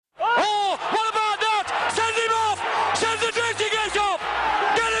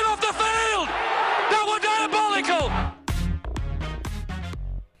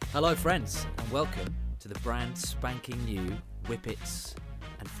Hello friends and welcome to the brand spanking new Whippets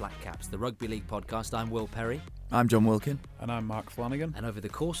and Flat Caps, the Rugby League podcast. I'm Will Perry. I'm John Wilkin. And I'm Mark Flanagan. And over the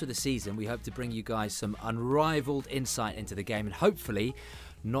course of the season we hope to bring you guys some unrivaled insight into the game and hopefully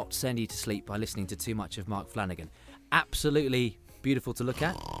not send you to sleep by listening to too much of Mark Flanagan. Absolutely beautiful to look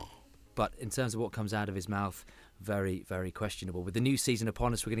at, but in terms of what comes out of his mouth, very, very questionable. With the new season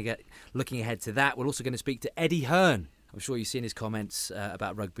upon us, we're going to get looking ahead to that. We're also going to speak to Eddie Hearn. I'm sure you've seen his comments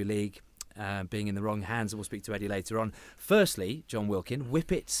about Rugby League being in the wrong hands, and we'll speak to Eddie later on. Firstly, John Wilkin,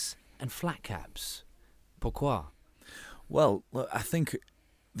 Whippets and Flat Caps. Pourquoi? Well, look, I think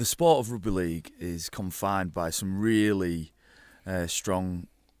the sport of Rugby League is confined by some really strong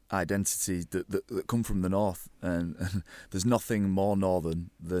identities that come from the north, and there's nothing more northern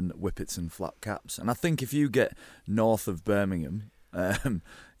than Whippets and Flat Caps. And I think if you get north of Birmingham,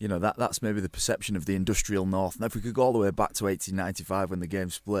 that's maybe the perception of the industrial north. Now, if we could go all the way back to 1895 when the game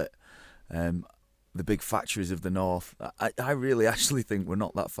split, the big factories of the north, I really actually think we're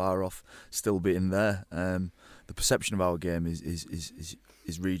not that far off still being there. The perception of our game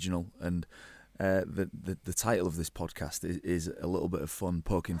is regional, and the title of this podcast is a little bit of fun,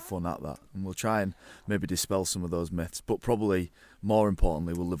 poking fun at that, and we'll try and maybe dispel some of those myths, but probably more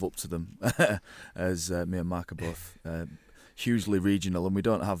importantly we'll live up to them as me and Mark are both hugely regional, and we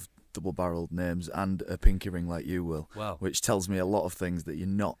don't have double-barrelled names and a pinky ring like you will, Wow. which tells me a lot of things that you're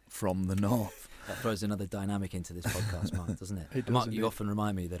not from the north. That throws another dynamic into this podcast, Mark, doesn't it? It does Mark, indeed. you often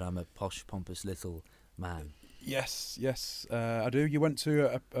remind me that I'm a posh, pompous little man. Yes, I do. You went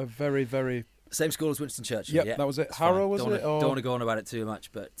to a very, very... Same school as Winston Churchill. Yep, yeah, that was it. it's Harrow, fine. was Don't it? Wanna, Or- Don't want to go on about it too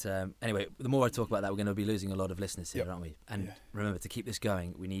much, but anyway, the more I talk about that, we're going to be losing a lot of listeners here, Yep. aren't we? And Yeah. remember, to keep this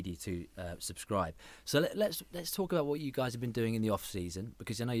going, we need you to subscribe. So let's talk about what you guys have been doing in the off season,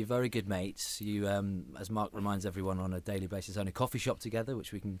 because I know you're very good mates. You, as Mark reminds everyone on a daily basis, own a coffee shop together,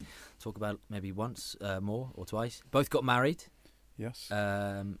 which we can talk about maybe once more or twice. Both got married. Yes.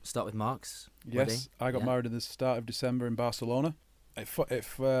 Start with Mark's Yes, wedding. I got Yeah. married at the start of December in Barcelona. If there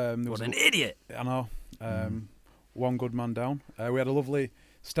was What an idiot! I know. One good man down. We had a lovely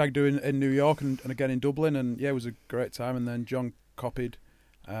stag do in New York and again in Dublin, and yeah, it was a great time. And then John copied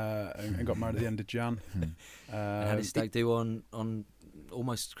and got married at the end of Jan. And had his stag do on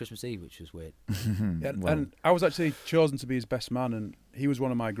almost Christmas Eve, which was weird. Yeah, Well, and I was actually chosen to be his best man, and he was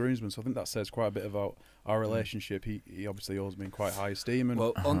one of my groomsmen, so I think that says quite a bit about our relationship. He obviously holds me in quite high esteem, and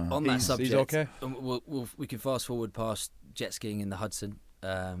Well, on that he's subject, okay. we can fast forward past jet skiing in the Hudson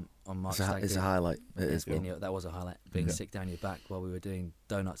on Mark's stag It's do. a highlight. It is. That was a highlight, being Yeah. sick down your back while we were doing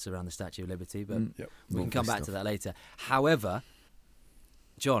donuts around the Statue of Liberty, but Mm. Yep. we can Lovely come back stuff. to that later. However,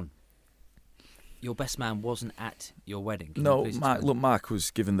 John, your best man wasn't at your wedding. Can you No, please Mark, explain? look, Mark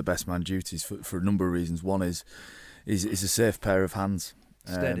was given the best man duties for a number of reasons. One is a safe pair of hands.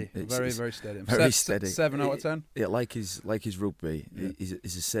 Steady, It's very steady. very steady. 7 out of 10. Yeah, like his rugby, Yeah.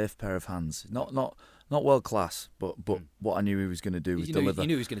 is a safe pair of hands. Not world class, but what I knew he was going to do was you deliver.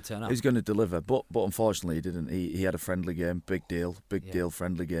 knew he was going to turn up. He was going to deliver, but unfortunately he didn't. He had a friendly game, big deal,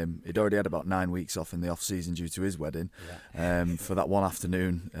 friendly game. He'd already had about 9 weeks off in the off season due to his wedding. Yeah. For that one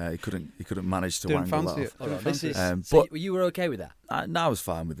afternoon, he couldn't manage to Didn't wangle fancy that it. off. All right, Didn't this fancy is, it. so but you were okay with that? I was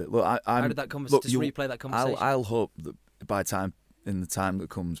fine with it. Look, How did that look, just replay that conversation? I'll hope that by the time that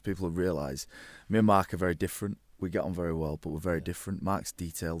comes, people will realise me and Mark are very different. We get on very well, but we're very different. Mark's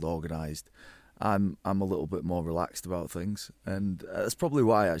detailed, organised. I'm a little bit more relaxed about things, and that's probably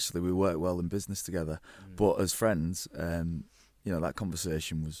why actually we work well in business together. But as friends, that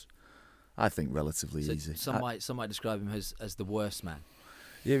conversation was, I think, relatively So easy. some might describe him as the worst man.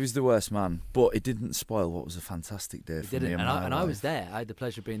 Yeah, he was the worst man, but it didn't spoil what was a fantastic day He for me didn't, and my and I wife. was there. I had the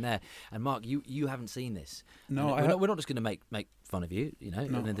pleasure of being there. And Mark, you haven't seen this. No, And we're not just going to make fun of you. No.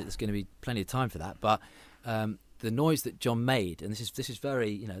 And there's going to be plenty of time for that. But the noise that John made, and this is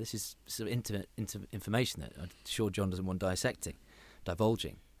very, this is sort of intimate information that I'm sure John doesn't want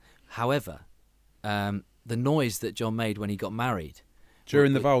divulging. However, the noise that John made when he got married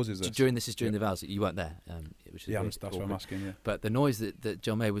During the vows, is it? during the vows, you weren't there. Which is Yeah, weird, that's what I'm awkward. asking, yeah. But the noise that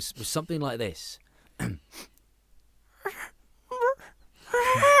John made was something like this.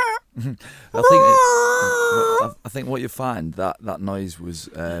 I think what you find that noise was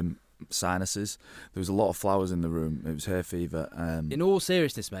sinuses. There was a lot of flowers in the room. It was hay fever. In all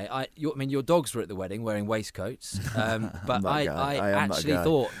seriousness, mate, your dogs were at the wedding wearing waistcoats, but that I guy. I am that actually guy.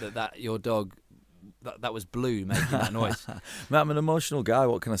 thought that your dog that was Blue making that noise. Mate, I'm an emotional guy.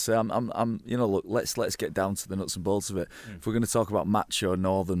 What can I say? I'm. Look. Let's get down to the nuts and bolts of it. If we're going to talk about macho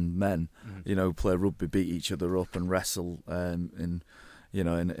northern men, who play rugby, beat each other up, and wrestle in you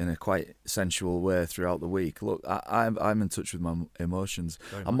know, in a quite sensual way throughout the week. Look, I'm in touch with my emotions.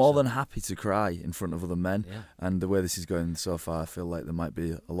 Very I'm much more so. than happy to cry in front of other men. Yeah. And the way this is going so far, I feel like there might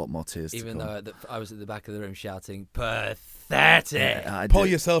be a lot more tears Even to come. though I was at the back of the room shouting, pathetic. Yeah, I Pull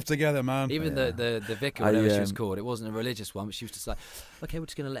did. yourself together, man. Even Yeah. the vicar, whatever she was um, called, it wasn't a religious one, but she was just like, okay, we're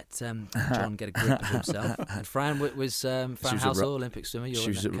just going to let John get a grip of himself. And Fran was Fran was a Housel, Olympic swimmer. You're She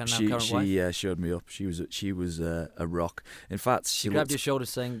was now current wife. showed me up. She was a rock. In fact, She she grabbed looked, your shoulder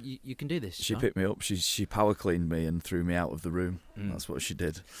saying, you can do this. she John." picked me up. She power cleaned me and threw me out of the room. Mm. That's what she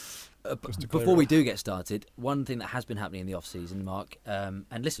did. Just to clear Before it we up. do get started, one thing that has been happening in the off-season, Mark, and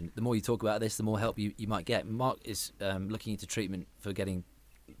listen, the more you talk about this, the more help you might get. Mark is looking into treatment for getting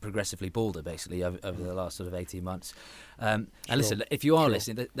progressively balder, basically, over the last sort of 18 months. And listen, if you are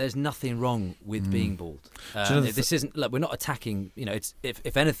listening, there's nothing wrong with being bald. Do you know the This isn't, look, we're not attacking, you know, it's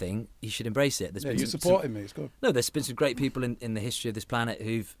if anything, you should embrace it. There's Yeah, been you're supporting me. It's good. No, there's been some great people in the history of this planet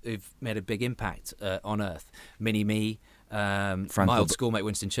who've made a big impact on Earth. Mini-Me, my old schoolmate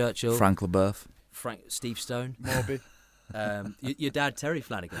Winston Churchill, Frank Leboeuf. Steve Stone, Moby. your dad Terry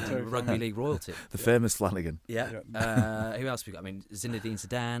Flanagan, Terry rugby Flanagan. league royalty. The famous Flanagan. Yeah. Who else have we got? I mean, Zinedine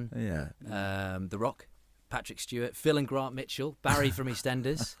Zidane, Yeah. The Rock, Patrick Stewart, Phil and Grant Mitchell, Barry from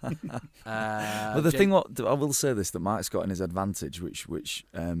EastEnders. But the thing, what I will say this, that Mark's got in his advantage, which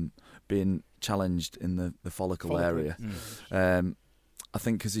being challenged in the follicle area. I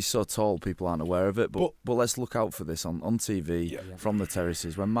think because he's so tall, people aren't aware of it. But let's look out for this on TV from the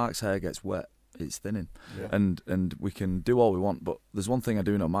terraces. When Mark's hair gets wet, it's thinning, Yeah. and we can do all we want. But there's one thing I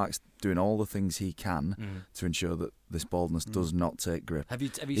do know: Mark's doing all the things he can to ensure that this baldness does not take grip. Have you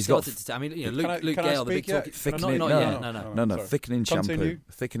He's got started to? I mean, you know, Can I- Luke can I Gale, the big speak yet? talking. Thickening- Not no, yet. no. No, Sorry. thickening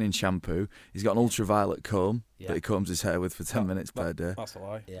Continue. shampoo. He's got an ultraviolet comb Yeah. that he combs his hair with for 10 minutes per day. That's a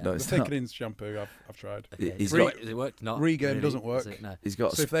lie. Yeah. No, The it's not. thickening shampoo, I've tried. Okay. He's Has got- it worked? Not Regain really, doesn't is work. it? No. He's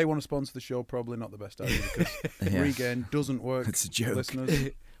got. So if they want to sponsor the show, probably not the best idea because Yeah. Regain doesn't work. It's a joke.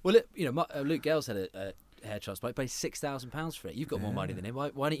 Listeners. Well, Luke Gale's had a hair transplant. Paid £6,000 for it. You've got more money than him. Why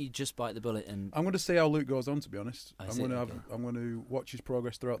don't you just bite the bullet and? I'm going to see how Luke goes on. To be honest, I I'm see, going to okay. I'm going to watch his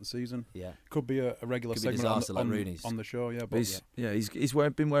progress throughout the season. Yeah. Could be a regular Could be a segment disaster like Rooney's. on the show. Yeah, But but he's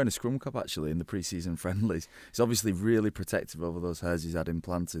been wearing a scrum cap actually in the pre-season friendlies. He's obviously really protective over those hairs he's had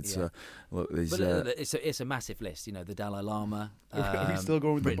implanted. Yeah. So look, there's, But it's a massive list. You know, the Dalai Lama. Are we still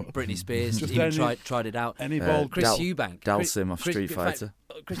going with the Britney Spears? Just even any- tried it out. any bald. Chris Dal- Eubank. Dalsim off Chris- Street in fact, Fighter.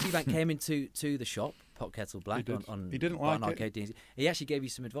 Chris Eubank came into the shop, Pot Kettle Black, He did. on He didn't Barton like it. Arcade Deans. He actually gave you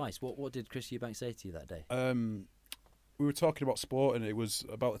some advice. What did Chris Eubank say to you that day? We were talking about sport, and it was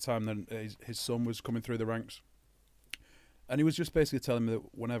about the time that his son was coming through the ranks. And he was just basically telling me that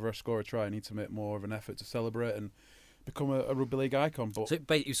whenever I score a try, I need to make more of an effort to celebrate and become a rugby league icon. But So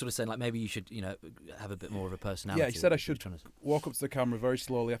you sort of saying like maybe you should have a bit more of a personality. yeah, he said I What you're should trying to- walk up to the camera very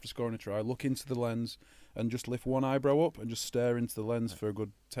slowly after scoring a try, look into the lens, and just lift one eyebrow up and just stare into the lens for a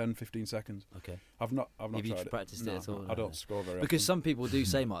good 10, 15 seconds. Okay. I've not Have tried you it. practiced No, it at all? I No. don't score very Because often. some people do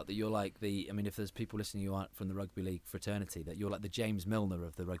say, Mark, that you're like if there's people listening who aren't from the rugby league fraternity, that you're like the James Milner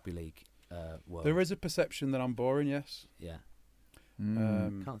of the rugby league world. There is a perception that I'm boring, yes. Yeah.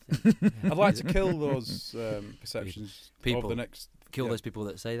 Mm. Can't think. I'd like to kill those perceptions People. over the next Kill Yeah. those people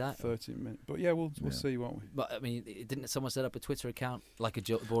that say that. 30 minutes. But yeah, we'll Yeah. see, won't we? But I mean, didn't someone set up a Twitter account like a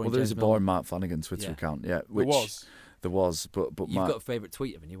boring? Well, there is James a Milner? boring Mark Flanagan Twitter Yeah. account, yeah. There Which was. there was, but You've Mark, got a favourite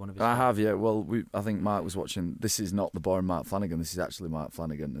tweet, haven't you? One of his. I have, yeah. Well, I think Mark was watching. This is not the boring Mark Flanagan. This is actually Mark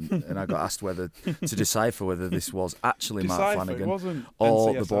Flanagan, and I got asked whether to decipher whether this was actually Mark Decipher, it Flanagan wasn't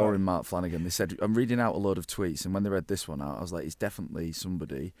or the NCSI. boring Mark Flanagan. They said I'm reading out a load of tweets, and when they read this one out, I was like, it's definitely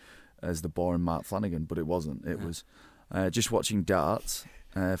somebody as the boring Mark Flanagan, but it wasn't. It Yeah. was just watching darts.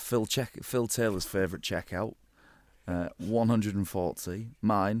 Phil Taylor's favourite checkout, 140.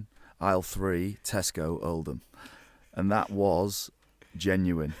 Mine, aisle 3, Tesco, Oldham, and that was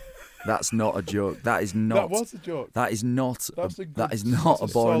genuine. That's not a joke. That is not. That was a joke. That is not. That's a that good- is not that's a a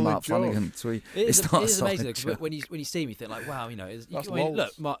boring solid Mark joke. Flanagan tweet. It is, It's not it a is solid amazing though, 'cause joke. when you see him, you think like, wow, That's I mean, look,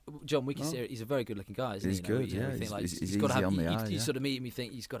 lols. Mark, John Wickes, No. he's a very good-looking guy, isn't He's he? good, You know, yeah. you think, like, He's got to easy have. on the eye, you yeah. sort of meet him, you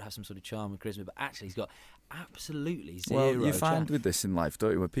think he's got to have some sort of charm and charisma, but actually, he's got absolutely zero. Well, you find charm. with this in life,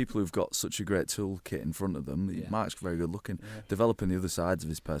 don't you, where people who've got such a great toolkit in front of them, Yeah. Mark's very good looking. Yeah. Developing the other sides of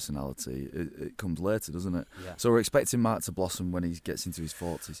his personality, it comes later, doesn't it? Yeah. So we're expecting Mark to blossom when he gets into his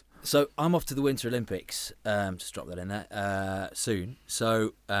 40s. So I'm off to the Winter Olympics. Just drop that in there soon.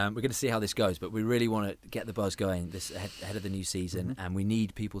 So we're going to see how this goes, but we really want to get the buzz going this ahead of the new season, and we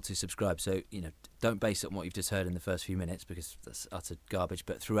need people to subscribe. So don't base it on what you've just heard in the first few minutes because that's utter garbage.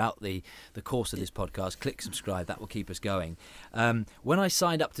 But throughout the course of this podcast, click subscribe. That will keep us going. When I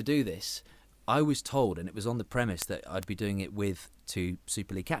signed up to do this, I was told, and it was on the premise that I'd be doing it with 2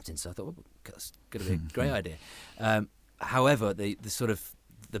 Super League captains. So I thought, well, that's going to be a great idea. However, the sort of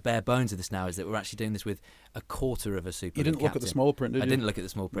the bare bones of this now is that we're actually doing this with a quarter of a Super League You didn't look captain. at the small print, did you? I didn't look at the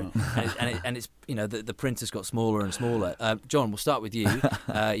small print. No. and it's the printer's got smaller and smaller. John, we'll start with you.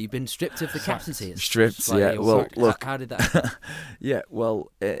 You've been stripped of the captaincy. Stripped, Slightly, yeah. or Well, sacked. look. How did that happen? Yeah,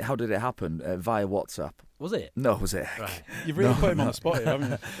 well, how did it happen? Via WhatsApp. Was it? No, was it? Right. You've really put him on the spot here,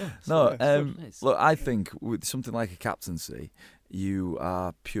 haven't you? No, It's- look, I think with something like a captaincy, you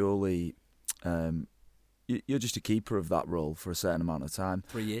are purely, you're just a keeper of that role for a certain amount of time.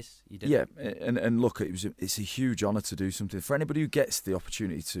 3 years. You did. Yeah, and look, it's a huge honour to do something. For anybody who gets the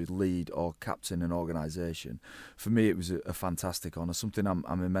opportunity to lead or captain an organisation, for me it was a fantastic honour, something I'm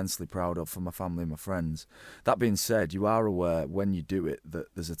immensely proud of for my family and my friends. That being said, you are aware when you do it that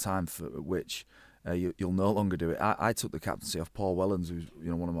there's a time for which you'll no longer do it. I took the captaincy off Paul Wellens, who's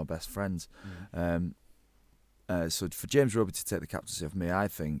one of my best friends. So for James Roby to take the captaincy of me, I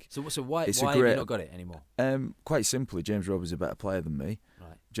think. So why it's a have you great- not got it anymore? Quite simply, James Roby's a better player than me.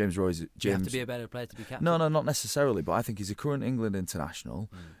 Right. James Roy's Do you have to be a better player to be captain? No, not necessarily, but I think he's a current England international.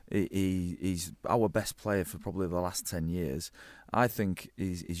 He's our best player for probably the last 10 years. I think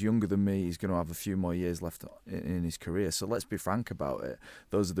he's younger than me. He's going to have a few more years left in his career. So let's be frank about it.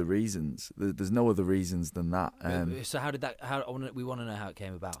 Those are the reasons. There's no other reasons than that. So how did that? We want to know how it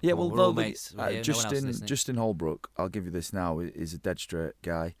came about. Yeah, Come on, well, we're all though, mates. We're here, no one else is listening. Justin Holbrook, I'll give you this now, is a dead straight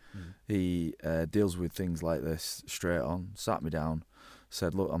guy. He deals with things like this straight on. Sat me down,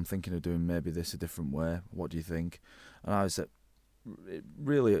 said, "Look, I'm thinking of doing maybe this a different way. What do you think?" And I said,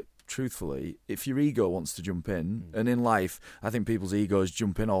 really, truthfully, if your ego wants to jump in, and in life, I think people's egos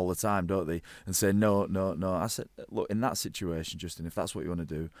jump in all the time, don't they? And say, no. I said, look, in that situation, Justin, if that's what you want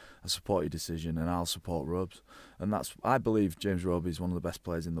to do, I support your decision and I'll support Robes. And I believe James Roby is one of the best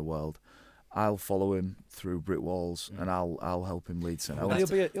players in the world. I'll follow him through brick walls and I'll help him lead St. Well, Helens.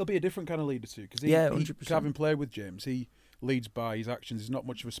 he'll be a different kind of leader too, because 100%. having played with James, he leads by his actions. He's not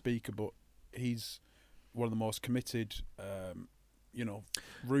much of a speaker, but he's one of the most committed,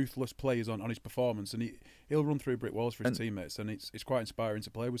 ruthless players on his performance, and he'll run through brick walls for his teammates, and it's quite inspiring to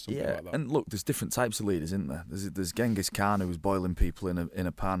play with something like that. And look, there's different types of leaders, isn't there? There's Genghis Khan, who was boiling people in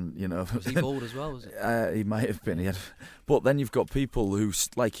a pan, Was he bald as well? Was it? He might have been. But then you've got people who,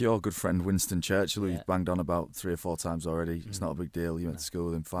 like your good friend Winston Churchill, who you've banged on about 3 or 4 times already. It's not a big deal. You went to school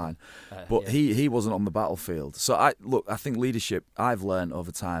with him, fine. But he wasn't on the battlefield. So I think leadership, I've learned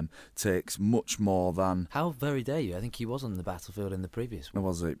over time, takes much more than. How very dare you? I think he was on the battlefield in the previous one.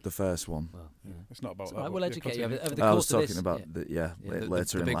 Was it the first one? Well, It's not about So that. I but will yeah, educate you continue. over the I course was of talking this. about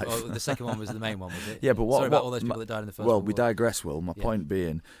later in big, life. the second one was the main one, was it? Yeah, but Sorry about all those people that died in the first well, one. we digress, Will. My Yeah. point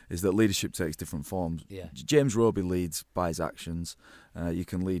being is that leadership takes different forms. Yeah. James Roby leads by his actions. You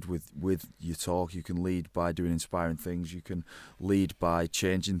can lead with your talk. You can lead by doing inspiring things. You can lead by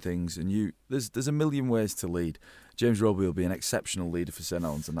changing things. And there's a million ways to lead. James Roby will be an exceptional leader for St.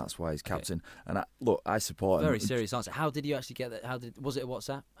 Helens, and that's why he's captain. And I support him. Very serious answer. How did you actually get that? Was it a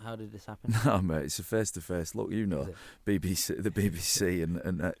WhatsApp? How did this happen? No, mate, it's a face-to-face. Look, the BBC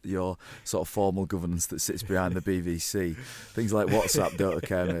and your sort of formal governance that sits behind the BBC. Things like WhatsApp don't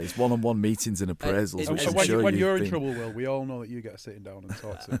occur, mate. It's one-on-one meetings and appraisals, which I'm sure when you've you're in been- trouble, Will, we all know that you get sitting down and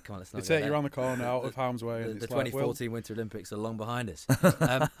talk to. Come on, let's They not take go you there. around the corner, out of harm's way, and The it's like, 2014 Winter Olympics are long behind us.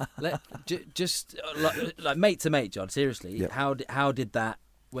 Just like mate to mate, John. Seriously, Yeah. how did that?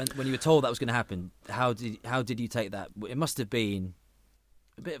 When you were told that was going to happen, how did you take that? It must have been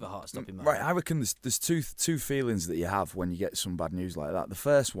a bit of a heart-stopping moment. Right, I reckon there's two feelings that you have when you get some bad news like that. The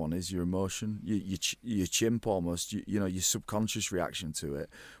first one is your emotion, your chimp almost, your subconscious reaction to it,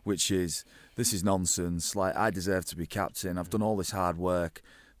 which is, this is nonsense. Like, I deserve to be captain. I've done all this hard work.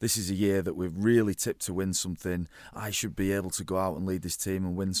 This is a year that we've really tipped to win something. I should be able to go out and lead this team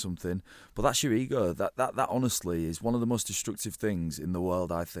and win something. But that's your ego. That honestly is one of the most destructive things in the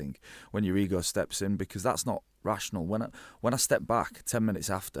world, I think, when your ego steps in, because that's not rational. When I stepped back 10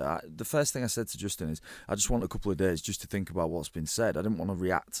 minutes after, the first thing I said to Justin is, I just want a couple of days just to think about what's been said. I didn't want to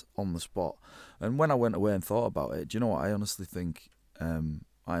react on the spot. And when I went away and thought about it, do you know what? I honestly think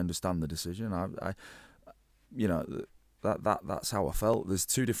I understand the decision. That's how I felt. There's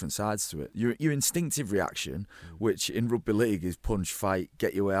two different sides to it. Your instinctive reaction, which in rugby league is punch, fight,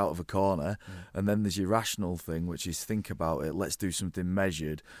 get your way out of a corner, and then there's your rational thing, which is think about it. Let's do something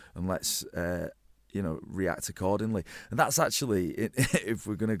measured, and let's react accordingly. And that's actually, if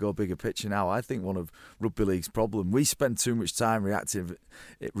we're going to go bigger picture now, I think one of rugby league's problem. We spend too much time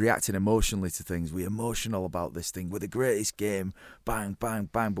reacting emotionally to things. We're emotional about this thing. We're the greatest game, bang, bang,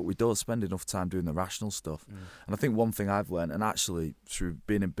 bang, but we don't spend enough time doing the rational stuff. And I think one thing I've learned, and actually through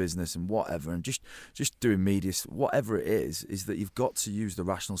being in business and whatever, and just doing media, whatever it is that you've got to use the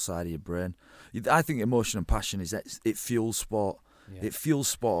rational side of your brain. I think emotion and passion it fuels sport. Yeah. It fuels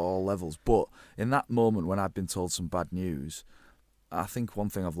sport at all levels. But in that moment when I've been told some bad news, I think one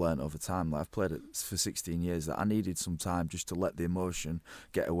thing I've learned over time, I've played it for 16 years, that I needed some time just to let the emotion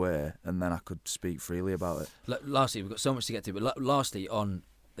get away, and then I could speak freely about it. Lastly, we've got so much to get to, but lastly on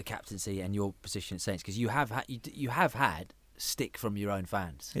the captaincy and your position at Saints, because you have had stick from your own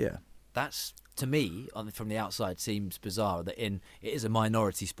fans. Yeah. That's, to me, from the outside, seems bizarre that it is a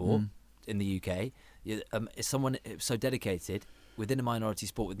minority sport in the UK. Someone so dedicated within a minority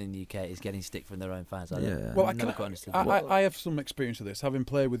sport within the UK is getting stick from their own fans. I never quite understood that. I have some experience of this, having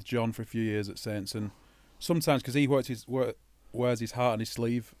played with John for a few years at Saints, and sometimes because he wears his heart on his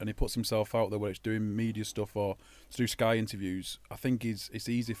sleeve and he puts himself out there, whether it's doing media stuff or to do Sky interviews, I think it's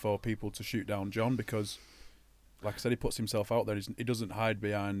easy for people to shoot down John because, like I said, he puts himself out there. He doesn't hide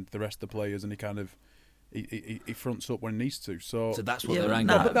behind the rest of the players, and he kind of he fronts up when he needs to. So that's what they're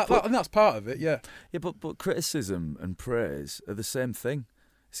angry at. And that's part of it, yeah. Yeah, but criticism and praise are the same thing.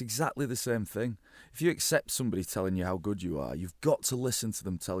 It's exactly the same thing. If you accept somebody telling you how good you are, you've got to listen to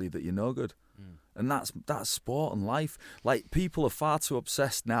them tell you that you're no good. And that's sport and life. Like, people are far too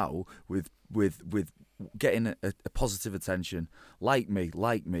obsessed now with getting a positive attention. Like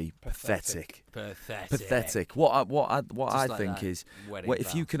me, pathetic. What I think is,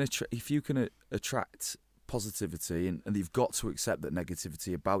 if you can attract positivity, and you've got to accept that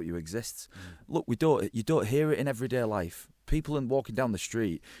negativity about you exists. Look, you don't hear it in everyday life. People walking down the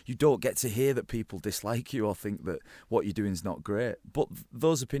street, you don't get to hear that people dislike you or think that what you're doing is not great. But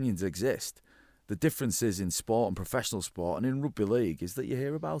those opinions exist. The difference is in sport and professional sport and in rugby league is that you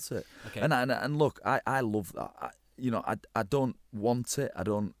hear about it. Okay. And look, I love that. I don't want it. I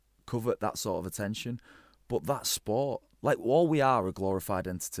don't covet that sort of attention. But that's sport. Like, all we are glorified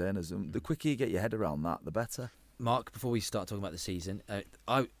entertainers, and the quicker you get your head around that, the better. Mark, before we start talking about the season,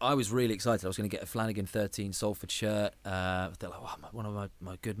 I was really excited. I was going to get a Flanagan 13 Salford shirt. I thought, one of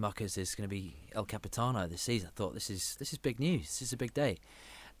my good muckers is going to be El Capitano this season. I thought, this is big news. This is a big day.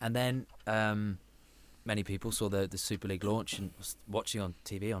 And then many people saw the Super League launch and was watching on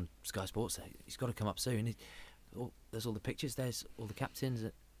TV on Sky Sports. He's got to come up soon. There's all the pictures. There's all the captains.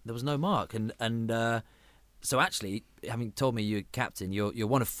 There was no Mark, and so actually, having told me you're captain, you're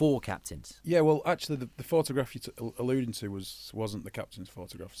one of 4 captains. Yeah, well, actually, the photograph you're alluding to wasn't the captain's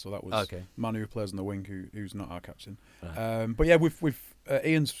photograph, so that was Manu, who plays on the wing, who's not our captain. Right. But yeah,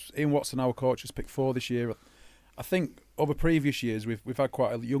 Ian Watson, our coach, has picked 4 this year. I think over previous years we've had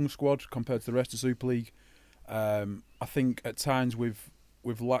quite a young squad compared to the rest of Super League. I think at times we've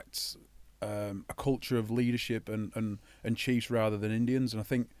lacked a culture of leadership and chiefs rather than Indians, and I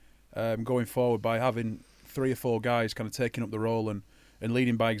think going forward, by having 3 or 4 guys kind of taking up the role and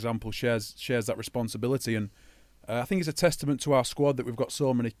leading by example shares that responsibility. And I think it's a testament to our squad that we've got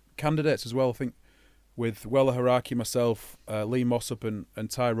so many candidates as well. I think with Wella Haraki, myself, Lee Mossop and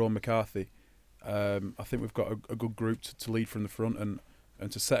Tyrone McCarthy, I think we've got a good group to lead from the front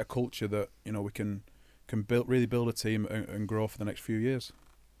and to set a culture that we can really build a team and grow for the next few years.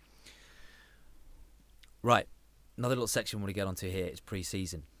 Right, another little section we want to get onto here is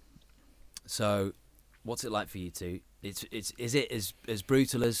pre-season. So, what's it like for you two? Is it as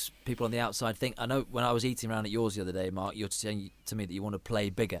brutal as people on the outside think? I know when I was eating around at yours the other day, Mark, you're saying to me that you want to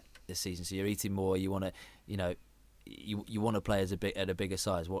play bigger this season. So you're eating more. You want to, you want to play at a bigger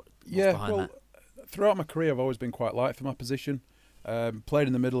size. What's behind that? Throughout my career, I've always been quite light for my position. Played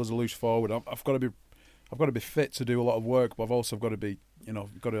in the middle as a loose forward. I've got to be fit to do a lot of work, but I've also got to be,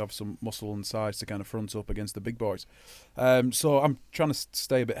 got to have some muscle and size to kind of front up against the big boys. So I'm trying to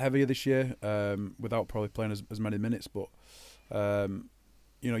stay a bit heavier this year, without probably playing as many minutes. But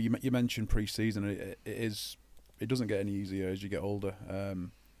you mentioned pre-season. It doesn't get any easier as you get older.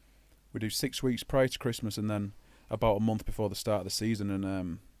 We do 6 weeks prior to Christmas and then about a month before the start of the season,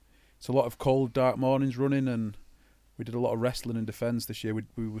 and it's a lot of cold, dark mornings running, and we did a lot of wrestling in defence this year.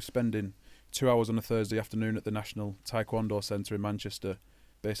 We were spending 2 hours on a Thursday afternoon at the National Taekwondo Centre in Manchester,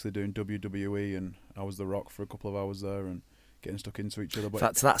 basically doing WWE, and I was the Rock for a couple of hours there and getting stuck into each other. But in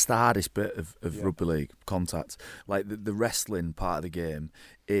fact, that's the hardest bit of rugby league, contact. Like the wrestling part of the game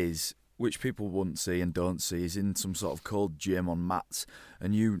is, which people wouldn't see and don't see, is in some sort of cold gym on mats,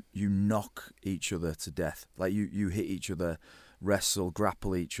 and you knock each other to death. Like you hit each other wrestle,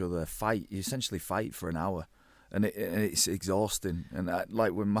 grapple each other, fight. You essentially fight for an hour. And it's exhausting. And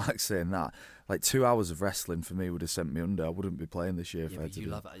like when Mark's saying that, like 2 hours of wrestling for me would have sent me under. I wouldn't be playing this year if I had to. You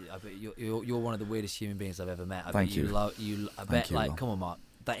love it. I bet you're one of the weirdest human beings I've ever met. Thank you. I bet, come on, Mark.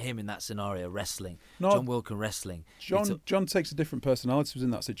 That him in that scenario, wrestling, No, John Wilkin wrestling. John takes a different personality in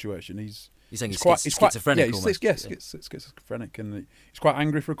that situation. He's saying he's quite schizophrenic. Yeah, schizophrenic, and he's quite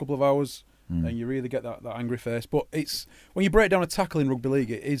angry for a couple of hours, and you really get that angry face. But it's when you break down a tackle in rugby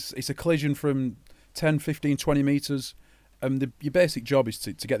league, it's a collision from 10, 15, 20 metres. Your basic job is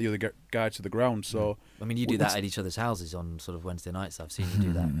to get the other guy to the ground. So I mean, you do that at each other's houses on sort of Wednesday nights. I've seen you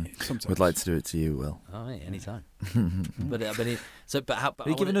do that. Sometimes. We'd like to do it to you, Will. Oh, hey, anytime. But how?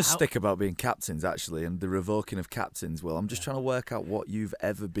 You're giving us stick about being captains, actually, and the revoking of captains. Well, I'm just trying to work out what you've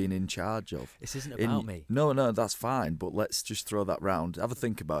ever been in charge of. This isn't about me. No, that's fine. But let's just throw that round. Have a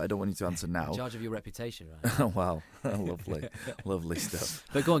think about it. I don't want you to answer now. In charge of your reputation, right? Oh wow, lovely, lovely stuff.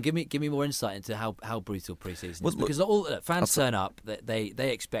 But go on, give me more insight into how brutal pre-season is, because all fans turn up. They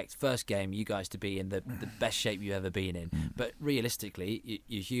expect first game you guys to be in the best shape you've ever been in. But realistically,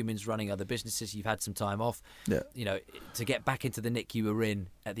 you're humans running other businesses. You've had some time off. Yeah. You know, to get back into the nick you were in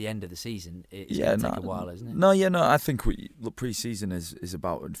at the end of the season, it's going to take a while, isn't it? No, I think pre-season is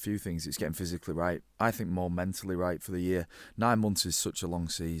about a few things. It's getting physically right. I think more mentally right for the year. 9 months is such a long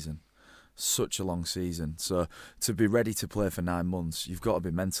season. Such a long season. So to be ready to play for 9 months, you've got to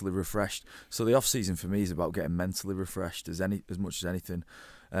be mentally refreshed. So the off-season for me is about getting mentally refreshed as much as anything.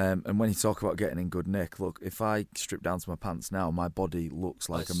 And when you talk about getting in good nick, look, if I strip down to my pants now, my body looks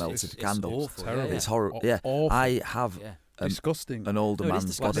like a melted candle. It's awful. It's horrible. Yeah, Awful. I have disgusting. an older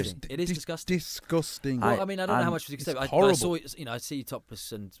man's body. It is disgusting. Disgusting. Well, I mean, I don't know how much you can say. I see you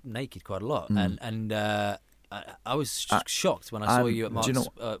topless and naked quite a lot, and I was shocked when I saw you at Mark's.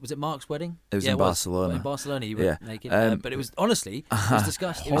 Was it Mark's wedding? It was in Barcelona. In Barcelona, you were naked, but it was honestly, it was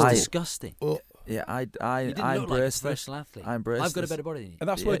disgusting. It was disgusting. Yeah, I You didn't look like a embraced professional athlete. I embraced I've got a this. better body than you. And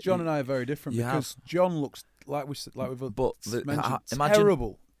that's where John and I are very different, you because John looks like we've mentioned, imagine-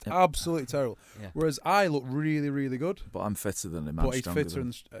 terrible, Yeah. absolutely terrible. Yeah. Whereas I look really, really good. But I'm fitter than him. But he's fitter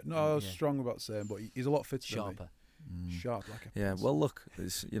and Yeah. strong about the same. But he's a lot fitter Sharper. than me. Sharp like a. Yeah, pencil. well, look,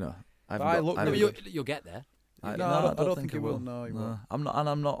 it's, I look No, really but you'll get there. I don't think he will. No, he won't. I'm not, and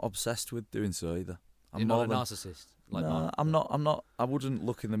I'm not obsessed with doing so either. You're not a narcissist like Mark. I'm not. I wouldn't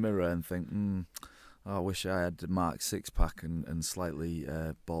look in the mirror and think, I wish I had Mark's six-pack and slightly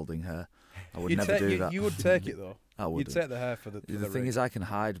balding hair. I would never do that. You would take it though. I would. You'd take the hair for the. The thing is, I can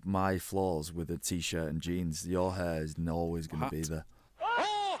hide my flaws with a t-shirt and jeans. Your hair is always going to be there.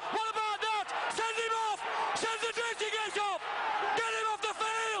 Oh, what about that? Send him off! Send the drifting gate off! Get him off the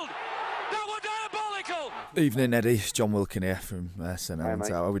field! That was diabolical! Evening, Eddie. It's John Wilkin here from St Helens.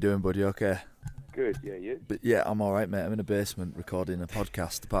 How are we doing, buddy? Okay. Good, yeah, you? But yeah, I'm all right, mate. I'm in a basement recording a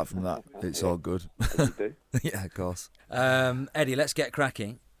podcast. Apart from that, it's all good. As you do. Yeah, of course. Eddie, let's get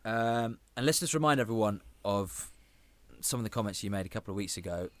cracking. And let's just remind everyone of some of the comments you made a couple of weeks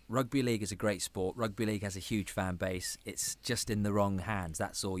ago. Rugby league is a great sport. Rugby league has a huge fan base. It's just in the wrong hands.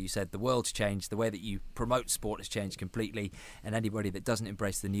 That's all. You said the world's changed. The way that you promote sport has changed completely. And anybody that doesn't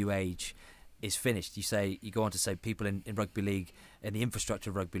embrace the new age is finished. You go on to say people in rugby league, in the infrastructure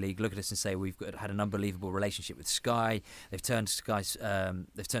of rugby league, look at us and say we've had an unbelievable relationship with Sky. They've turned sports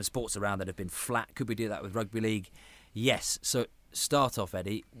around that have been flat. Could we do that with rugby league? Yes. So start off,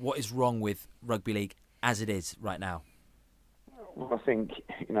 Eddie. What is wrong with rugby league as it is right now? Well, I think,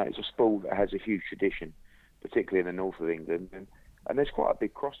 it's a sport that has a huge tradition, particularly in the north of England. And there's quite a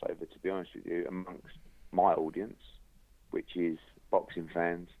big crossover, to be honest with you, amongst my audience, which is boxing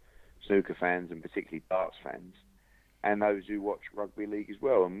fans, snooker fans, and particularly darts fans, and those who watch rugby league as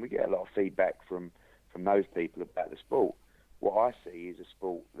well. And we get a lot of feedback from those people about the sport. What I see is a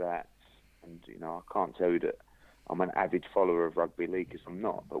sport that, and I can't tell you that I'm an avid follower of rugby league, because I'm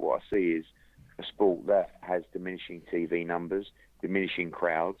not, but what I see is a sport that has diminishing TV numbers, diminishing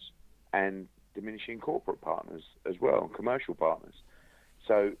crowds, and diminishing corporate partners as well, and commercial partners.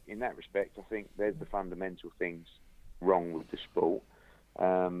 So in that respect, I think there's the fundamental things wrong with the sport.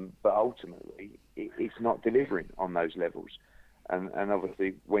 But ultimately, it's not delivering on those levels. And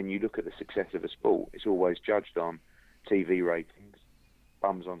obviously, when you look at the success of a sport, it's always judged on TV ratings,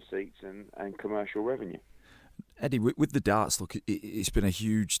 bums on seats, and commercial revenue. Eddie, with the darts, look, it's been a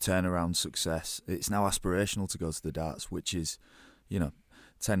huge turnaround success. It's now aspirational to go to the darts, which is,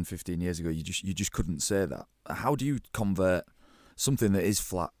 10, 15 years ago, you just couldn't say that. How do you convert something that is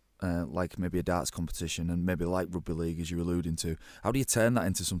flat, like maybe a darts competition and maybe like rugby league, as you're alluding to, how do you turn that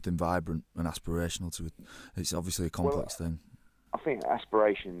into something vibrant and aspirational to it? It's obviously a complex thing. I think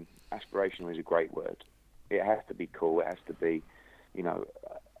aspirational is a great word. It has to be cool. It has to be,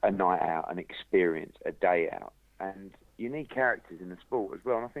 a night out, an experience, a day out. And you need characters in the sport as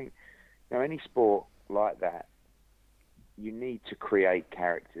well. And I think, any sport like that, you need to create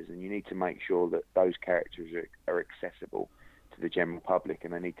characters, and you need to make sure that those characters are accessible to the general public,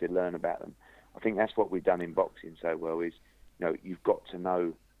 and they need to learn about them. I think that's what we've done in boxing so well is, you've got to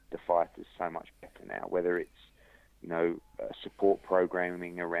know the fighters so much better now, whether it's, support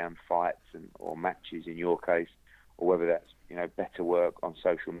programming around fights or matches in your case, or whether that's, better work on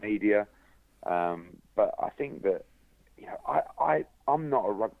social media. But I think that, I'm not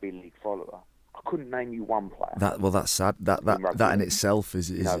a rugby league follower. I couldn't name you one player. That's sad. That in itself is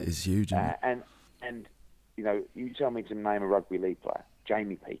huge. Isn't it? And you tell me to name a rugby league player,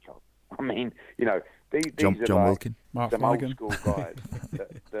 Jamie Peacock. I mean, these John are like Wilkin, Mark some Flanagan. old school guys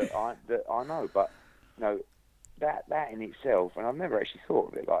that I know. But that in itself, and I've never actually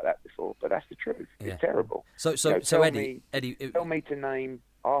thought of it like that before. But that's the truth. Yeah. It's terrible. So tell Eddie, tell me to name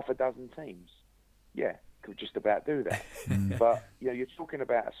half a dozen teams. Yeah, could just about do that. But you're talking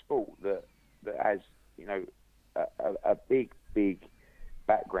about a sport that has a big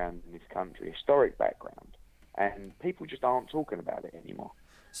background in this country, historic background, and people just aren't talking about it anymore.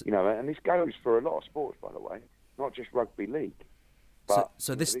 And this goes for a lot of sports, by the way, not just rugby league. But,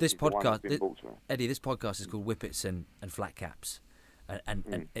 so this is the one that's podcast, been brought to me. Eddie, this podcast is called Whippets and Flat Caps,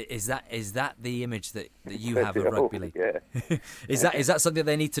 and is that the image that you have of rugby league? Yeah. Is that something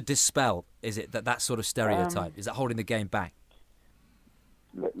they need to dispel? Is it that sort of stereotype? Is that holding the game back?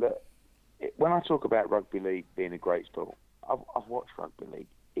 Look, when I talk about rugby league being a great sport, I've watched rugby league.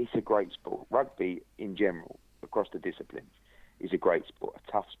 It's a great sport. Rugby in general, across the disciplines, is a great sport,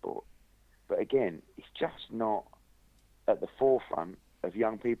 a tough sport. But again, it's just not at the forefront of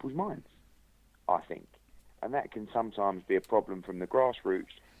young people's minds, I think. And that can sometimes be a problem from the grassroots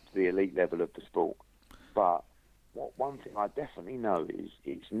to the elite level of the sport. But one thing I definitely know is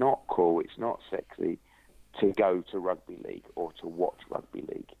it's not cool, it's not sexy to go to rugby league or to watch rugby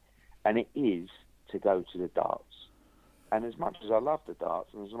league. And it is to go to the darts. And as much as I love the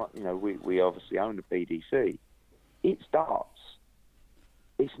darts, and as much, we obviously own the BDC, it's darts.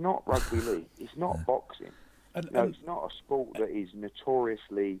 It's not rugby league. It's not boxing. It's not a sport that is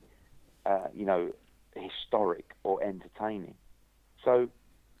notoriously, historic or entertaining. So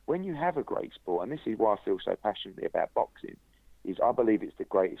when you have a great sport, and this is why I feel so passionately about boxing, is I believe it's the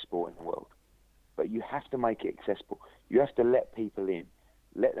greatest sport in the world. But you have to make it accessible. You have to let people in,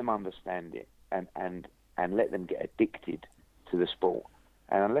 let them understand it, and let them get addicted to the sport.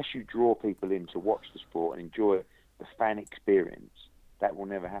 And unless you draw people in to watch the sport and enjoy the fan experience, that will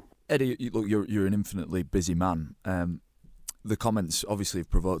never happen. Eddie, look, you're an infinitely busy man. The comments obviously have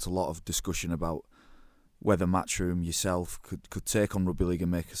provoked a lot of discussion about whether Matchroom, yourself, could take on rugby league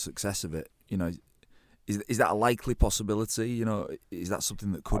and make a success of it. Is that a likely possibility? Is that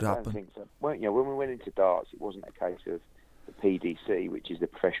something that could happen? I don't think so. Well, when we went into darts, it wasn't a case of the PDC, which is the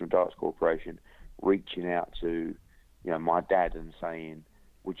Professional Darts Corporation, reaching out to, my dad and saying,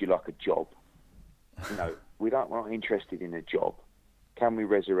 "Would you like a job?" We're not interested in a job. Can we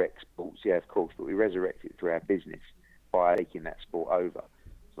resurrect sports? Yeah, of course, but we resurrect it through our business by taking that sport over.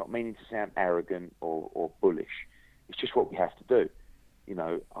 It's not meaning to sound arrogant or bullish. It's just what we have to do.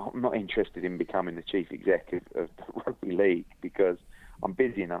 I'm not interested in becoming the chief executive of the rugby league because I'm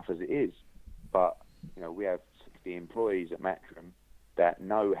busy enough as it is. But, we have 60 employees at Matchroom that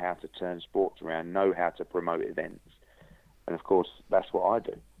know how to turn sports around, know how to promote events. And, of course, that's what I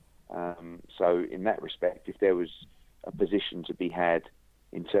do. So in that respect, if there was a position to be had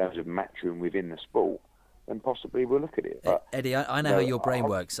in terms of Matchroom within the sport, then possibly we'll look at it. But, Eddie, I know how your brain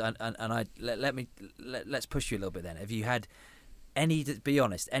works, and let's push you a little bit. Then, have you had be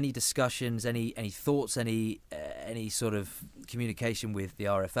honest, any discussions, any thoughts, any sort of communication with the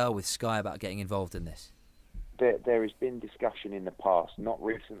RFL, with Sky about getting involved in this? There has been discussion in the past, not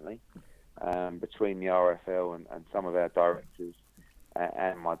recently, between the RFL and some of our directors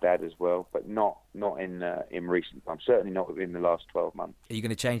and my dad as well, but not in recent times. Certainly not within the last 12 months. Are you going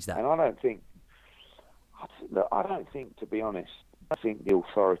to change that? And I don't think, to be honest, I think the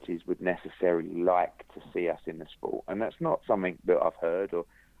authorities would necessarily like to see us in the sport, and that's not something that I've heard. Or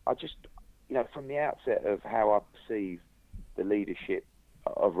I just, from the outset of how I perceive the leadership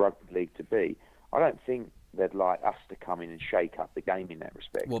of rugby league to be, I don't think they'd like us to come in and shake up the game in that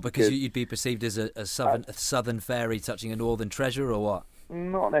respect. Well, because you'd be perceived as a southern fairy touching a northern treasure, or what?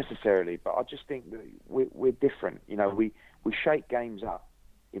 Not necessarily, but I just think that we're different. We shake games up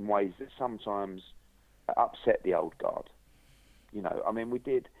in ways that sometimes upset the old guard. We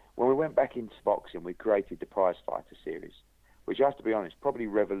did when we went back into boxing. We created the Prize Fighter series, which I have to be honest, probably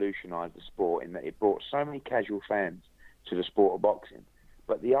revolutionised the sport in that it brought so many casual fans to the sport of boxing.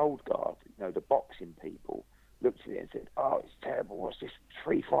 But the old guard, the boxing people, looked at it and said, "Oh, it's terrible. What's this?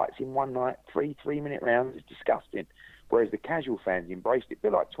 3 fights in one night, 3-minute rounds. It's disgusting." Whereas the casual fans embraced it, a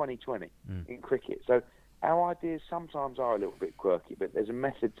bit like 2020 in cricket. So our ideas sometimes are a little bit quirky, but there's a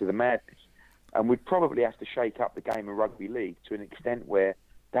method to the madness. And we'd probably have to shake up the game of rugby league to an extent where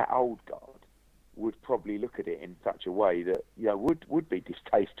that old guard would probably look at it in such a way that would be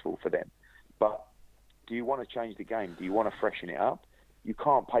distasteful for them. But do you want to change the game? Do you want to freshen it up? You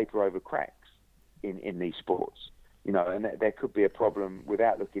can't paper over cracks in these sports, and there could be a problem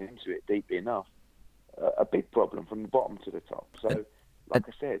without looking into it deeply enough. A big problem from the bottom to the top. So, like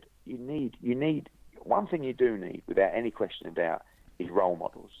I said, you need one thing you do need, without any question of doubt, is role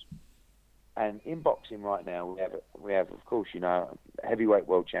models. And in boxing right now, we have of course, a heavyweight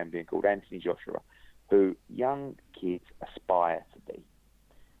world champion called Anthony Joshua, who young kids aspire to be.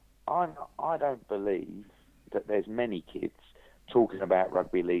 I don't believe that there's many kids talking about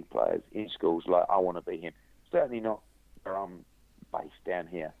rugby league players in schools like, I want to be him. Certainly not where I'm based down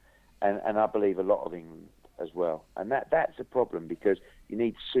here. And I believe a lot of England as well. And that's a problem because you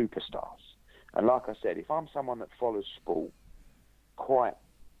need superstars. And like I said, if I'm someone that follows sport quite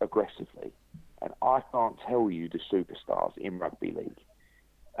aggressively, and I can't tell you the superstars in rugby league,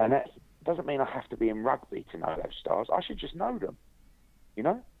 and that doesn't mean I have to be in rugby to know those stars. I should just know them.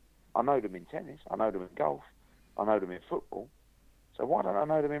 I know them in tennis, I know them in golf, I know them in football. So why don't I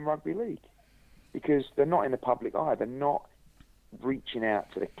know them in rugby league? Because they're not in the public eye. They're not reaching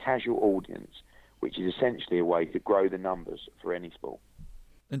out to the casual audience, which is essentially a way to grow the numbers for any sport.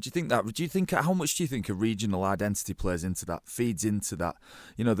 And how much do you think a regional identity plays into that, feeds into that?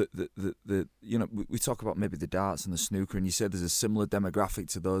 We talk about maybe the darts and the snooker, and you said there's a similar demographic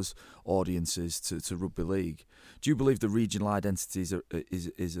to those audiences to rugby league. Do you believe the regional identity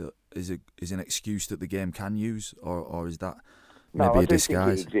is an excuse that the game can use, or is that maybe a disguise? No,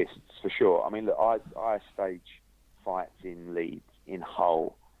 I do think it exists for sure. I mean, look, I stage fights in Leeds, in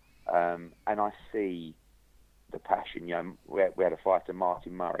Hull, and I see the passion. We had a fighter,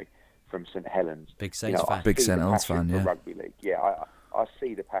 Martin Murray, from St Helens. Big Saints fan. Big St Helens fan, yeah. Rugby league. Yeah, I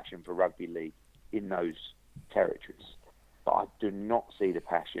see the passion for rugby league in those territories, but I do not see the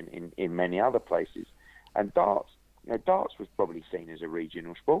passion in many other places. And darts was probably seen as a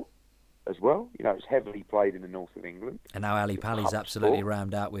regional sport as well. It's heavily played in the north of England. And now Ali Pali's absolutely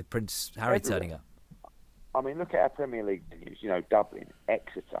rammed out with Prince Harry turning up. I mean, look at our Premier League venues, Dublin,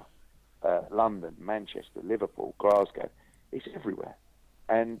 Exeter, London, Manchester, Liverpool, Glasgow. It's everywhere.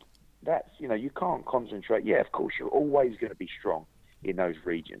 And that's, you can't concentrate. Yeah, of course, you're always going to be strong in those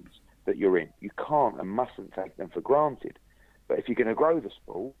regions that you're in. You can't and mustn't take them for granted. But if you're going to grow the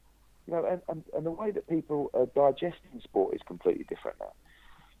sport, and the way that people are digesting sport is completely different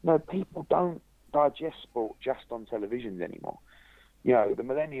now. People don't digest sport just on televisions anymore. The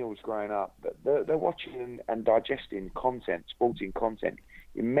millennials growing up, they're watching and digesting content, sporting content,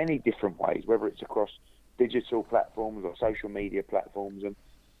 in many different ways, whether it's across digital platforms or social media platforms. And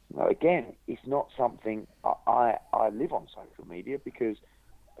again, it's not something I live on social media because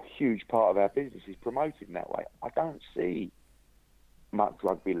a huge part of our business is promoted in that way. I don't see much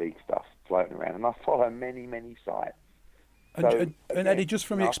rugby league stuff floating around, and I follow many, many sites. And Eddie, just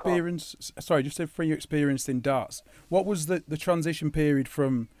from your experience, in darts, what was the transition period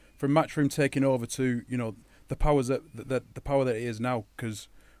from Matchroom taking over to the powers the power that it is now? Because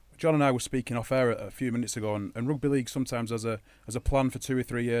John and I were speaking off air a few minutes ago, and rugby league sometimes has a plan for 2 or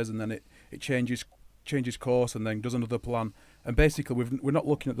 3 years, and then it changes course, and then does another plan. And basically, we're not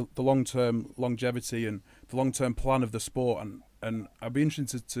looking at the long-term longevity and the long-term plan of the sport. And I'd be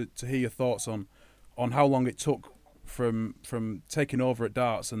interested to hear your thoughts on how long it took from taking over at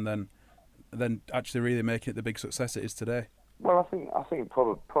darts and then actually really making it the big success it is today. Well, I think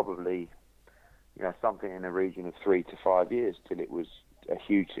probably something in the region of 3 to 5 years till it was a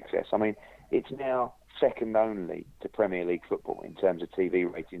huge success. I mean, it's now second only to Premier League football in terms of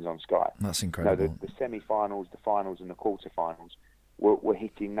TV ratings on Sky. That's incredible. The semi-finals, the finals, and the quarter-finals were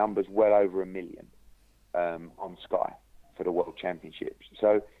hitting numbers well over 1 million on Sky for the World Championships.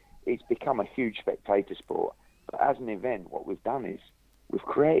 So it's become a huge spectator sport. But as an event, what we've done is we've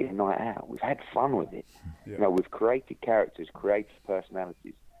created a night out. We've had fun with it. Yeah. We've created characters, created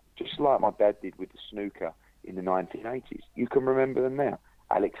personalities, just like my dad did with the snooker in the 1980s. You can remember them now.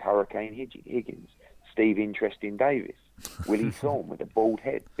 Alex Hurricane Higgins, Steve Interesting Davis, Willie Thorne with a bald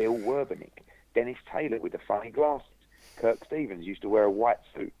head, Bill Werbenick, Dennis Taylor with the funny glasses, Kirk Stevens used to wear a white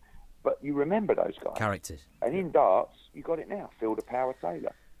suit. But you remember those guys. Characters. And in darts, you got it now. Phil the Power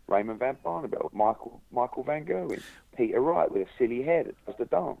Taylor, Raymond van Barneveld, Michael van Gerwen, Peter Wright with a silly hair that does the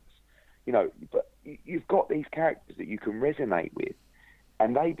dance. You know, but you've got these characters that you can resonate with,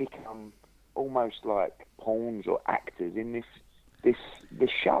 and they become almost like pawns or actors in this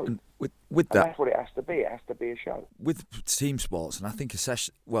show. And with And that, that's what it has to be. It has to be a show. with team sports, and I think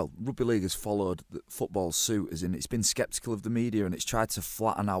rugby league has followed football's suit, as in it's been sceptical of the media and it's tried to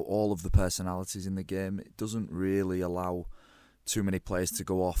flatten out all of the personalities in the game. It doesn't really allow too many players to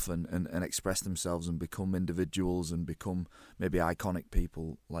go off and express themselves and become individuals and become maybe iconic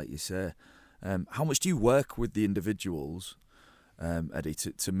people, like you say. How much do you work with the individuals, Eddie,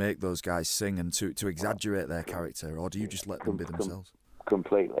 to make those guys sing and to exaggerate their character, or do you just let them be themselves?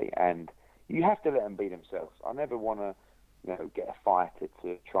 Completely, and you have to let them be themselves. I never want to, get a fighter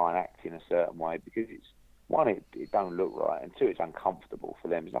to try and act in a certain way, because it's one, it don't look right, and two, it's uncomfortable for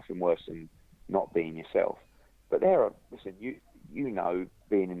them. There's nothing worse than not being yourself. But listen, you know,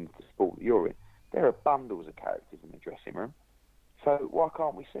 being in the sport that you're in, there are bundles of characters in the dressing room. So why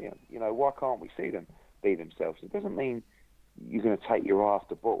can't we see them? Why can't we see them be themselves? It doesn't mean you're going to take your eye off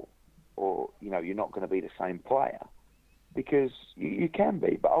the ball, or you're not going to be the same player, because you can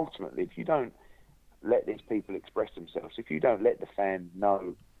be. But ultimately, if you don't let these people express themselves, if you don't let the fan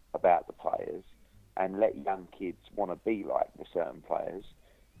know about the players and let young kids want to be like the certain players,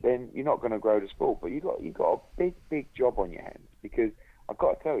 then you're not going to grow the sport. But you've got a big job on your hands, because I've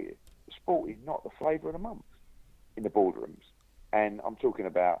got to tell you, the sport is not the flavour of the month in the boardrooms. And I'm talking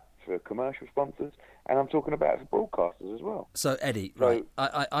about for commercial sponsors, and I'm talking about for broadcasters as well. So, Eddie, So-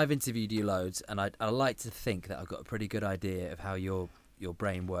 right, I've interviewed you loads, and I like to think that I've got a pretty good idea of how your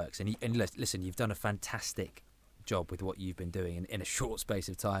brain works. And listen, you've done a fantastic job with what you've been doing in a short space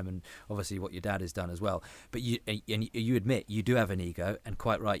of time, and obviously what your dad has done as well. But you admit you do have an ego, and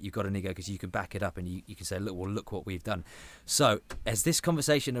quite right, you've got an ego, because you can back it up and you can say, look what we've done. So has this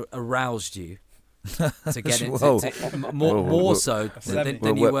conversation aroused you to get into Whoa. more so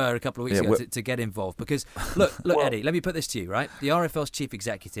than you were a couple of weeks ago we're- to get involved? Because look, Eddie, let me put this to you, right? The RFL's chief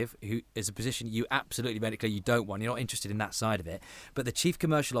executive, who is a position you absolutely made it clear you don't want, you're not interested in that side of it, but the chief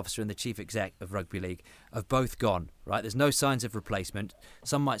commercial officer and the chief exec of Rugby League have both gone, right? There's no signs of replacement.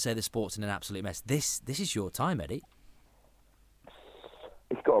 Some might say the sport's in an absolute mess. This is your time, Eddie.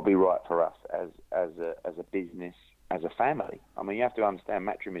 It's got to be right for us as a business, as a family. I mean, you have to understand,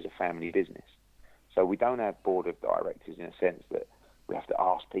 Matchroom is a family business. So we don't have board of directors in a sense that we have to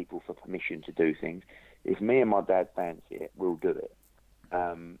ask people for permission to do things. If me and my dad fancy it, we'll do it.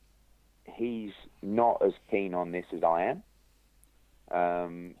 He's not as keen on this as I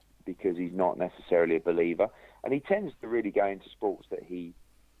am, because he's not necessarily a believer. And he tends to really go into sports that he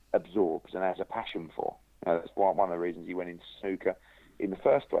absorbs and has a passion for. That's one of the reasons he went into snooker in the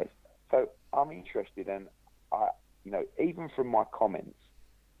first place. So I'm interested, and even from my comments,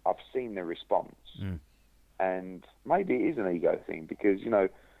 I've seen the response. And maybe it is an ego thing, because,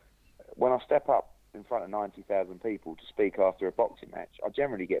 when I step up in front of 90,000 people to speak after a boxing match, I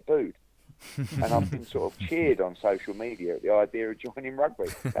generally get booed. And I've been sort of cheered on social media at the idea of joining rugby.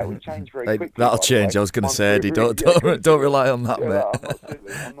 That would change very quickly. That'll by the change. way. I was going to Once say, Eddie, we're don't rely on that, yeah,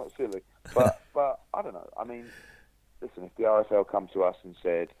 mate. I'm not silly. But I don't know. I mean, listen, if the RFL come to us and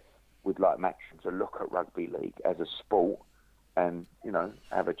said, we'd like Matchroom to look at rugby league as a sport and,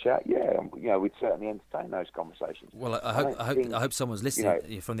 have a chat, we'd certainly entertain those conversations. Well, I hope someone's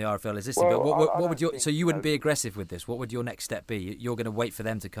listening from the RFL is listening. Well, but what I would don't so think, you wouldn't be aggressive with this? What would your next step be? You're going to wait for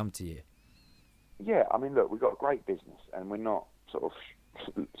them to come to you? Yeah, I mean, look, we've got a great business, and we're not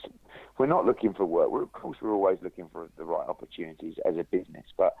we're not looking for work. Of course, we're always looking for the right opportunities as a business,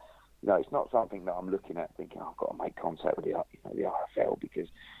 but it's not something that I'm looking at thinking, I've got to make contact with the RFL, because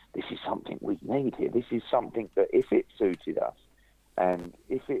this is something we need here. This is something that, if it suited us and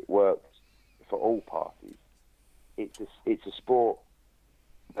if it worked for all parties, it's a sport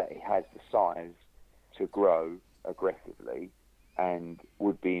that has the size to grow aggressively and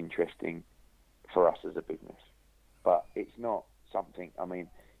would be interesting for us as a business. But it's not something, I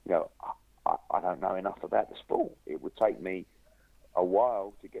don't know enough about the sport. It would take me a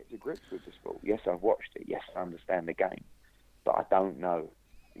while to get to grips with the sport. Yes, I've watched it. Yes, I understand the game. But I don't know,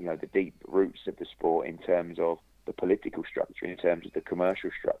 the deep roots of the sport in terms of the political structure, in terms of the commercial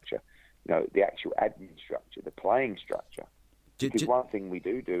structure, the actual admin structure, the playing structure. Because one thing we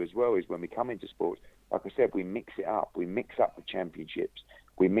do as well is when we come into sports, like I said, we mix it up. We mix up the championships.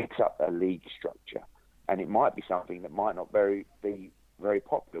 We mix up a league structure. And it might be something that might not be very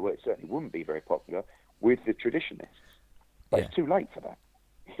popular. Well, it certainly wouldn't be very popular with the traditionalists. But it's too late for that.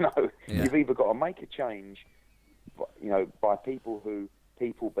 You've either got to make a change, by people who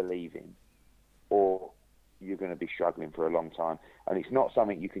people believe in, or you're going to be struggling for a long time. And it's not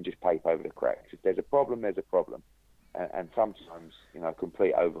something you can just paper over the cracks. If there's a problem, there's a problem. And sometimes,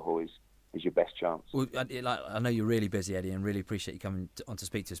 complete overhaul is your best chance. Well, I know you're really busy, Eddie, and really appreciate you coming on to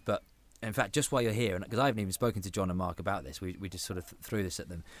speak to us. But in fact, just while you're here, because I haven't even spoken to John and Mark about this, we just sort of threw this at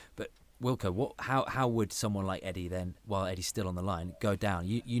them. But Wilco, how would someone like Eddie then, while Eddie's still on the line, go down?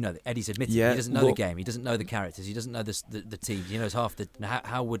 You know that Eddie's admitted he doesn't know the game, he doesn't know the characters, he doesn't know the teams, he knows half the.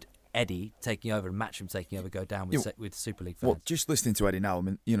 How would Eddie taking over and Matchroom taking over go down with Super League fans? Well, just listening to Eddie now, I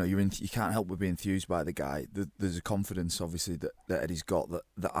mean, you can't help but be enthused by the guy. There's a confidence, obviously, that Eddie's got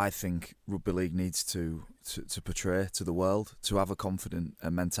that I think rugby league needs to portray to the world, to have a confident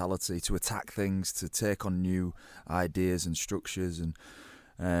mentality, to attack things, to take on new ideas and structures, and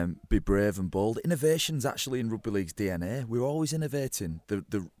be brave and bold. Innovation's actually in rugby league's DNA. We're always innovating.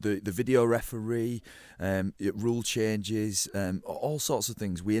 The video referee, rule changes, all sorts of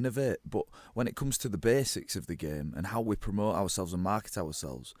things. We innovate, but when it comes to the basics of the game and how we promote ourselves and market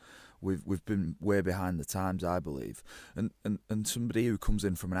ourselves, we've been way behind the times, I believe. And somebody who comes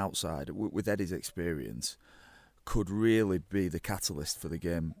in from an outside with Eddie's experience could really be the catalyst for the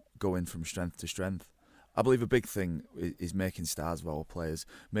game going from strength to strength. I believe a big thing is making stars of our players,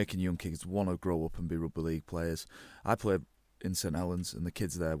 making young kids want to grow up and be rugby league players. I play in St Helens, and the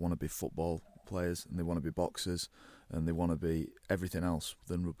kids there want to be football players, and they want to be boxers, and they want to be everything else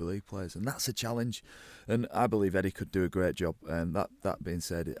than rugby league players. And that's a challenge. And I believe Eddie could do a great job. And that being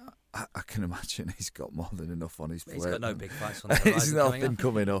said, I can imagine he's got more than enough on his plate. He's got no big fights on the horizon. He's nothing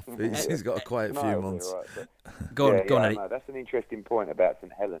coming up. He's got quite a few months. Right, go on, Eddie. No, that's an interesting point about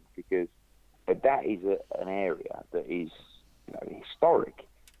St Helens, because that is an area that is historic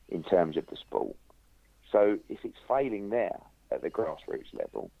in terms of the sport. So if it's failing there at the grassroots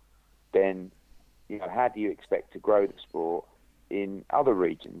level, then how do you expect to grow the sport in other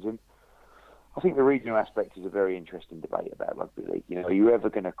regions? And I think the regional aspect is a very interesting debate about rugby league. Are you ever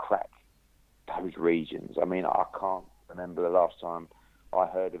going to crack those regions? I mean, I can't remember the last time I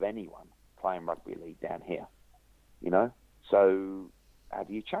heard of anyone playing rugby league down here. So how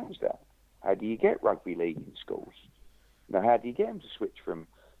do you change that? How do you get rugby league in schools? How do you get them to switch from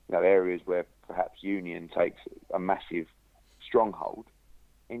areas where perhaps union takes a massive stronghold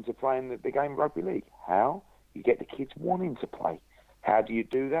into playing the game of rugby league? How? You get the kids wanting to play. How do you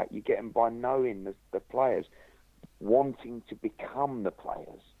do that? You get them by knowing the players, wanting to become the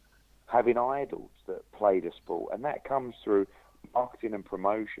players, having idols that play the sport. And that comes through marketing and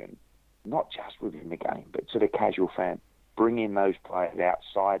promotion, not just within the game, but to the casual fan. Bringing those players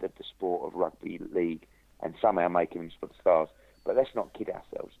outside of the sport of rugby league and somehow making them stars. But let's not kid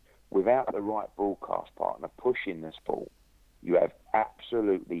ourselves. Without the right broadcast partner pushing the sport, you have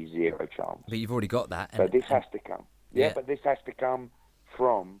absolutely zero chance. But you've already got that. So this has to come. Yeah, but this has to come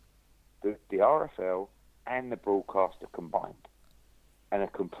from the RFL and the broadcaster combined, and a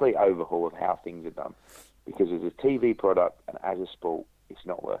complete overhaul of how things are done. Because as a TV product and as a sport, it's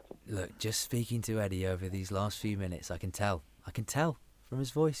not working. Look, just speaking to Eddie over these last few minutes, I can tell from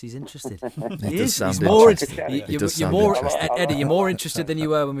his voice he's interested. He is. He's more Eddie, you're more interested than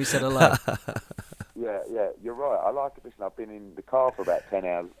you were when we said hello. Yeah, you're right. I like it. Listen, I've been in the car for about 10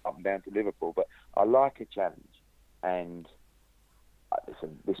 hours up and down to Liverpool, but I like a challenge. And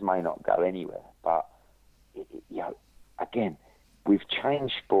listen, this may not go anywhere, but again, we've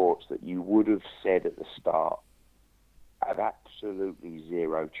changed sports that you would have said at the start have absolutely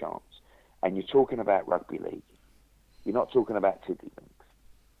zero chance. And you're talking about rugby league. You're not talking about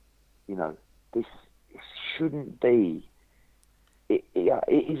tiddlywinks. This shouldn't be. It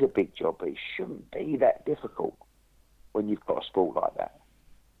is a big job, but it shouldn't be that difficult when you've got a sport like that.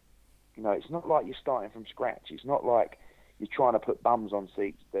 It's not like you're starting from scratch. It's not like you're trying to put bums on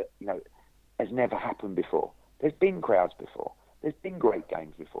seats that has never happened before. There's been crowds before. There's been great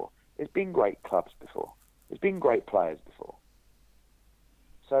games before. There's been great clubs before. There's been great players before.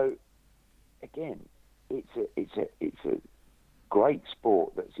 So, again, it's a great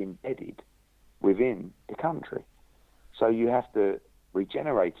sport that's embedded within the country. So you have to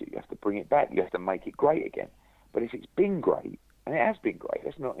regenerate it. You have to bring it back. You have to make it great again. But if it's been great, and it has been great,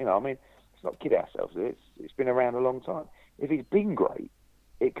 let's not, let's not kid ourselves. It's been around a long time. If it's been great,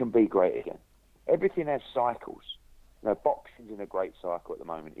 it can be great again. Everything has cycles. Boxing's in a great cycle at the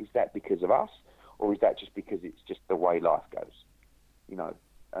moment. Is that because of us? Or is that just because it's just the way life goes?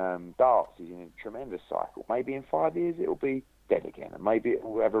 Darts is in a tremendous cycle. Maybe in 5 years it'll be dead again, and maybe it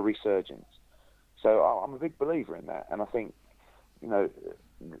will have a resurgence. So I'm a big believer in that, and I think the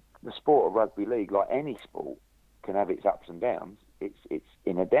sport of rugby league, like any sport, can have its ups and downs. It's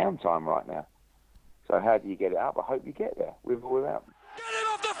in a downtime right now. So how do you get it up? I hope you get there with or without. Get him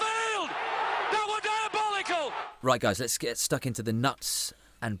off the field! That was diabolical! Right, guys, let's get stuck into the nuts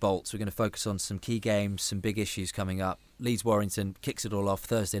and bolts. We're going to focus on some key games, some big issues coming up. Leeds Warrington kicks it all off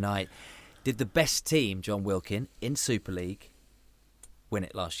Thursday night. Did the best team, John Wilkin, in Super League win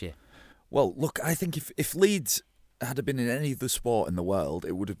it last year? Well, look, I think if Leeds had been in any other sport in the world,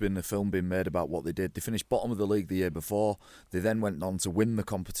 it would have been a film being made about what they did. They finished bottom of the league the year before. They then went on to win the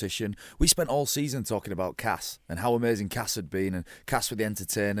competition. We spent all season talking about Cass and how amazing Cass had been, and Cass were the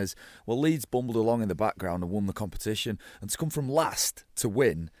entertainers. Well, Leeds bumbled along in the background and won the competition. And to come from last to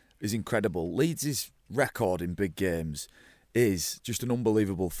win is incredible. Leeds' record in big games is just an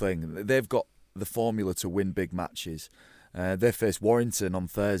unbelievable thing. They've got the formula to win big matches. They faced Warrington on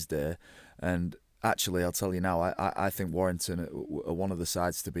Thursday, and actually, I'll tell you now, I think Warrington are one of the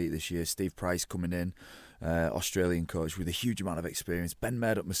sides to beat this year. Steve Price coming in, Australian coach with a huge amount of experience. Ben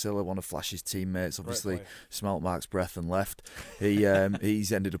Murdoch-Masila, one of Flash's teammates, obviously smelt Mark's breath and left.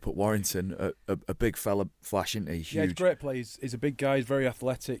 He's ended up at Warrington, a big fella, Flash, isn't he? Huge. Yeah, he's a great player. He's a big guy. He's very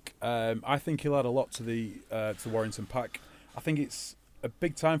athletic. I think he'll add a lot to the Warrington pack. I think it's a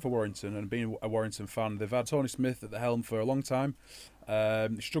big time for Warrington, and being a Warrington fan, they've had Tony Smith at the helm for a long time.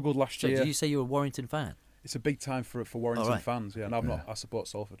 He struggled last year. Did you say you're a Warrington fan? It's a big time for Warrington fans, yeah. And I'm not. I support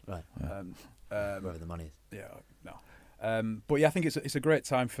Salford. Right. Wherever the money is. Yeah, no. But yeah, I think it's a great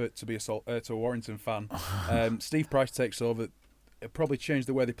time to be a Warrington fan. Steve Price takes over. It'll probably change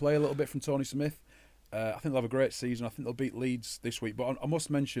the way they play a little bit from Tony Smith. I think they'll have a great season. I think they'll beat Leeds this week. But I must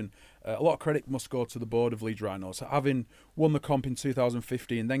mention, a lot of credit must go to the board of Leeds Rhinos. Having won the comp in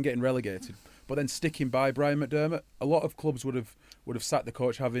 2015, then getting relegated, but then sticking by Brian McDermott. A lot of clubs would have sacked the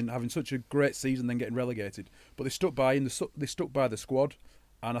coach having such a great season, then getting relegated. But they stuck by him. They stuck by the squad,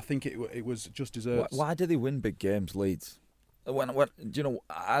 and I think it was just deserved. Why do they win big games, Leeds? When you know,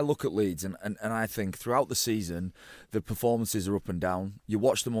 I look at Leeds and I think throughout the season, the performances are up and down. You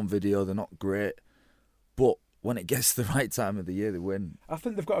watch them on video; they're not great. But when it gets to the right time of the year, they win. I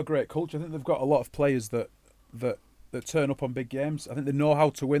think they've got a great culture. I think they've got a lot of players that turn up on big games. I think they know how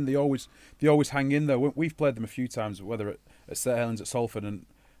to win. They always hang in there. We've played them a few times, whether at St Helens, at Salford, and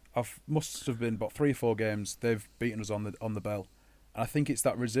must have been about 3 or 4 games they've beaten us on the bell. And I think it's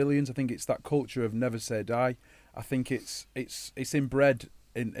that resilience. I think it's that culture of never say die. I think it's inbred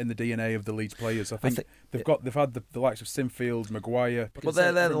in the DNA of the Leeds players. I think they've had the likes of Sinfield, Maguire. But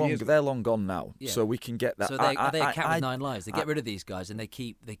they're long gone now, so we can get that. So are they a cat with 9 lives? They get rid of these guys and they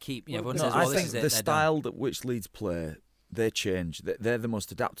keep. You know, everyone says, well, I think the style done. That which Leeds play, they change. They're the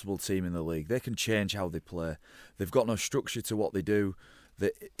most adaptable team in the league. They can change how they play. They've got no structure to what they do.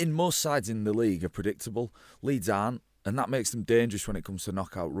 In most sides in the league are predictable. Leeds aren't. And that makes them dangerous when it comes to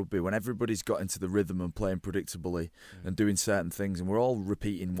knockout rugby, when everybody's got into the rhythm and playing predictably and doing certain things, and we're all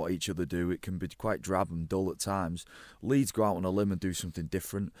repeating what each other do. It can be quite drab and dull at times. Leeds go out on a limb and do something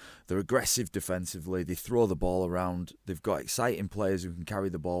different. They're aggressive defensively. They throw the ball around. They've got exciting players who can carry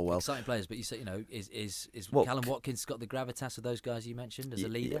the ball well. Exciting players, but you say, is Callum Watkins got the gravitas of those guys you mentioned as a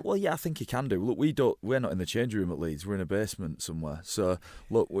leader? Well, yeah, I think he can do. Look, we're not in the changing room at Leeds. We're in a basement somewhere. So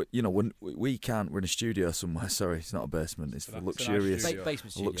look, we can't. We're in a studio somewhere. Sorry, it's not a basement. It's a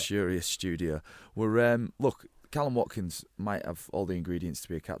luxurious studio. We're look, Callum Watkins might have all the ingredients to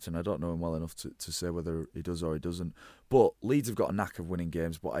be a captain. I don't know him well enough to say whether he does or he doesn't. But Leeds have got a knack of winning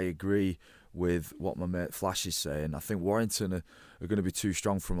games. But I agree with what my mate Flash is saying. I think Warrington are going to be too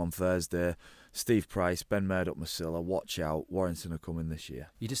strong for him on Thursday. Steve Price, Ben Murdoch-Masila, watch out. Warrington are coming this year.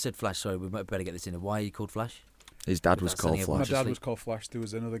 You just said Flash. Sorry, we might better get this in. Why are you called Flash? His dad was called Flash. My dad was called Flash. There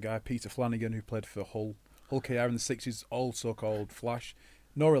was another guy, Peter Flanagan, who played for Hull KR in the 60s, also called Flash.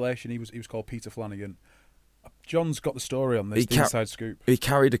 No relation. He was called Peter Flanagan. John's got the story on this, the inside scoop. He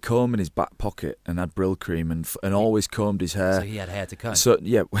carried a comb in his back pocket and had Brill cream and always combed his hair. So he had hair to comb. So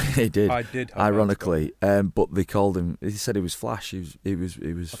yeah, he did. I did. Ironically, but they called him. He said he was Flash. He was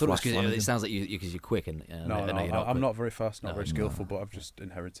Flash. It sounds like you because you're quick and I'm not very fast, not very skillful, but I've just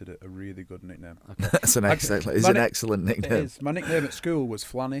inherited a really good nickname. Okay. That's an excellent nickname. It is. My nickname at school was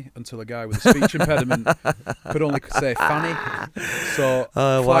Flanny until a guy with a speech impediment could only say Fanny. So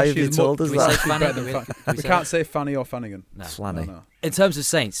why have you told us that? We can't say Fanny or Flanagan. No. Flanny. No. In terms of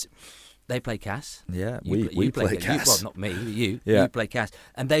Saints, they play Cass. Yeah, we play Cass. Well, not me, you. Yeah. You play Cass.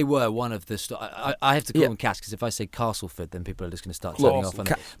 And they were one of the... I have to call them Cass because if I say Castleford, then people are just going to start turning off on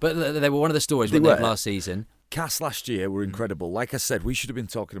them. But they were one of the stories when they were last season. Cass last year were incredible. Like I said, we should have been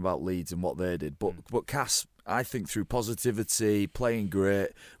talking about Leeds and what they did. But Cass I think through positivity, playing great,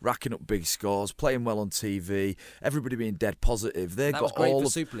 racking up big scores, playing well on TV, everybody being dead positive. They That got was great all for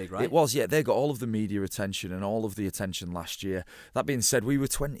of Super League, right? It was, yeah. They got all of the media attention and all of the attention last year. That being said, we were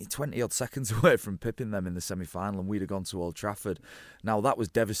 20 odd seconds away from pipping them in the semi-final, and we'd have gone to Old Trafford. Now that was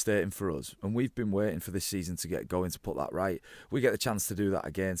devastating for us, and we've been waiting for this season to get going to put that right. We get the chance to do that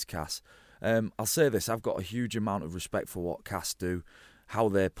against Cass. I'll say this: I've got a huge amount of respect for what Cass do, how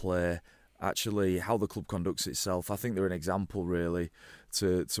they play. Actually, how the club conducts itself. I think they're an example, really,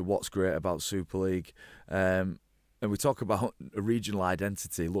 to what's great about Super League. And we talk about a regional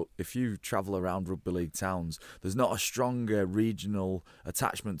identity. Look, if you travel around rugby league towns, there's not a stronger regional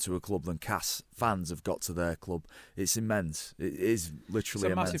attachment to a club than Cass fans have got to their club. It's immense. It is literally It's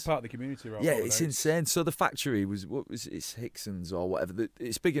a immense. massive part of the community, right? Yeah, it's insane. So the factory it's Hickson's or whatever.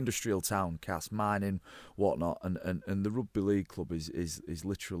 It's a big industrial town, Cass, mining, whatnot, and the rugby league club is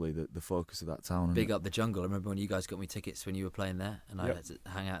literally the focus of that town. Big up the jungle. I remember when you guys got me tickets when you were playing there, and I Yep. had to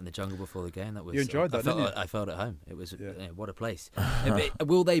hang out in the jungle before the game. That was You enjoyed that, I felt, didn't you? I felt at home. It was Yeah. what a place.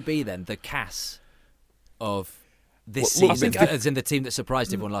 Will they be then the Cass of this Well, look, season, I think as in the team that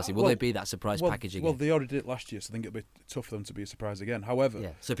surprised everyone last year? Will Well- they be that surprise package again? Well, they already did it last year, so I think it'll be tough for them to be a surprise again. However,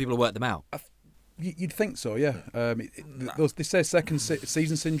 yeah. So people will work them out. you'd think so, yeah. They say second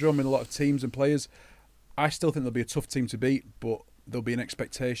season syndrome in a lot of teams and players. I still think they'll be a tough team to beat, but there'll be an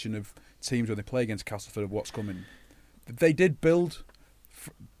expectation of teams when they play against Castleford of what's coming. They did build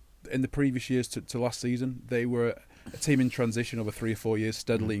in the previous years to last season. They were a team in transition over 3 or 4 years,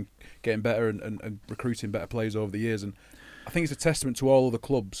 steadily getting better and recruiting better players over the years. And I think it's a testament to all of the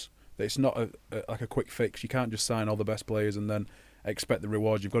clubs that it's not like a quick fix. You can't just sign all the best players and then expect the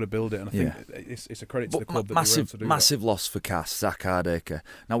reward. You've got to build it, and I think it's a credit to the club that they were able to do massive loss for Cass, Zach Hardacre.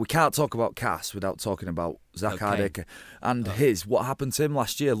 Now we can't talk about Cass without talking about Zach Hardacre and what happened to him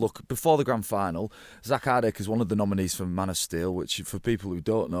last year. Look, before the grand final, Zach Hardacre is one of the nominees for Man of Steel, which for people who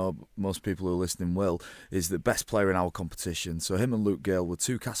don't know, most people who are listening will, is the best player in our competition. So him and Luke Gale were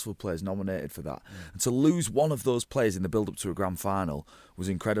 2 Castleford players nominated for that. And to lose one of those players in the build-up to a grand final was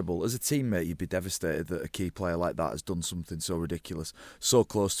incredible. As a teammate, you'd be devastated that a key player like that has done something so ridiculous, so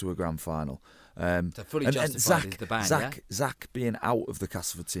close to a grand final. So fully justified is the ban, Zach being out of the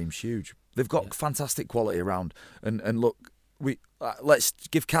Castleford team's huge. They've got fantastic quality around, and look, let's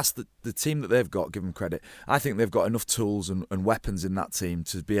give Cass the team that they've got, give them credit. I think they've got enough tools and weapons in that team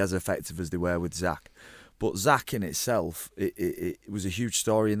to be as effective as they were with Zach. But Zach in itself, it was a huge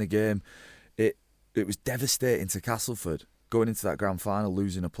story in the game. It was devastating to Castleford going into that grand final,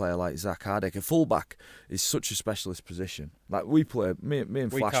 losing a player like Zach Hardacre. Fullback is such a specialist position. Like we play, me and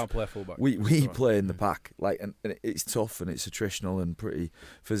We Flash, can't play fullback. we play in the pack. Like, and it's tough and it's attritional and pretty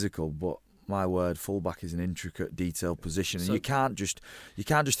physical. But my word, fullback is an intricate, detailed position, and So- you can't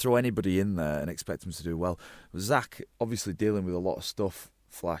just throw anybody in there and expect them to do well. Zach, obviously dealing with a lot of stuff.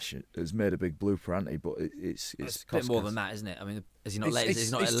 Flash has made a big blooper, hasn't he? But it's It's a bit more than that, isn't it? I mean, has he not It's, let? it's,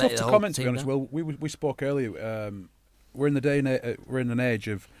 He's not it's let tough the to whole comment, to be team honest. know? Well, we spoke earlier. We're in an age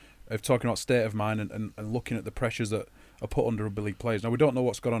of talking about state of mind and looking at the pressures that are put under rugby league players. Now we don't know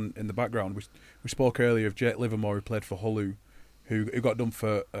what's gone on in the background. We spoke earlier of Jake Livermore, who played for Hull, who got done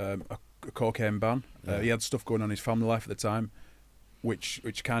for a cocaine ban. He had stuff going on in his family life at the time, which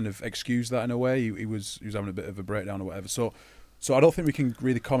kind of excused that in a way. He was having a bit of a breakdown or whatever. So I don't think we can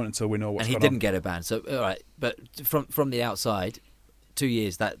really comment until we know what's And he going on. didn't get a ban. So all right, but from the outside, 2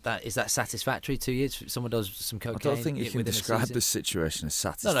 years. That is that satisfactory? 2 years. Someone does some I cocaine. don't think you can within a describe season? this situation as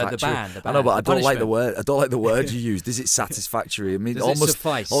No, satisfactory. the ban. I know, but I don't like the punishment. word. I don't like the word you used. Is it satisfactory? I mean, Does it almost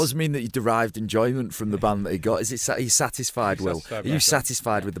suffice? mean that you derived enjoyment from the ban that he got. Is it? Are you satisfied, Are you Will? satisfied Are you with that?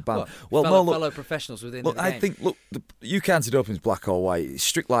 satisfied with the ban? Look, Well, fellow, no, look. fellow professionals within Look, the I game. think, you counted up as black or white. It's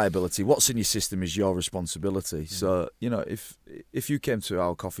strict liability. What's in your system is your responsibility. So, if you came to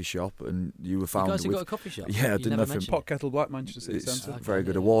our coffee shop and you were you found guys have with... got a coffee shop. Yeah, I You didn't never know if it- mentioned Pot Kettle Black, Manchester City It's Centre. a very good Okay, yeah.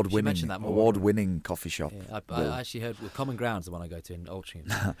 You should award-winning mention that more. coffee shop. Yeah, Will. I actually heard Common Ground's the one I go to in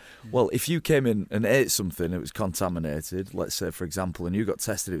Altrincham. Well, if you came in and ate something, it was contaminated, let's say, for example, and you got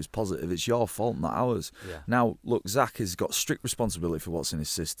tested, it was positive, it's your fault, not ours. Yeah. Now, look, Zach has got strict responsibility for what's in his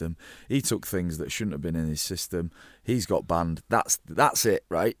system. He took things that shouldn't have been in his system. He's got banned. That's it,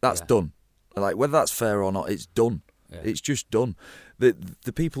 right? That's Yeah. done. Like, whether that's fair or not, it's done. Yeah. It's just done.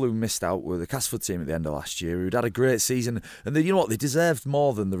 the people who missed out were the Castleford team at the end of last year, who'd had a great season, and you know what, they deserved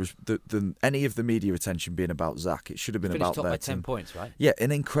more than any of the media attention being about Zach. It should have been Finished about top their by 10 team. points, right? Yeah,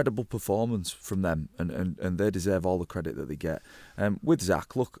 an incredible performance from them, and they deserve all the credit that they get. With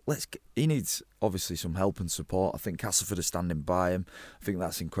Zach, look, he needs obviously some help and support. I think Castleford are standing by him. I think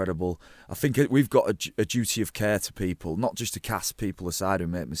that's incredible. I think we've got a duty of care to people, not just to cast people aside who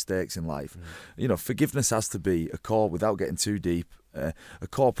make mistakes in life. You know, forgiveness has to be a core, without getting too deep, a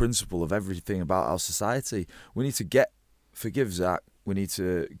core principle of everything about our society. We need to forgive Zach. We need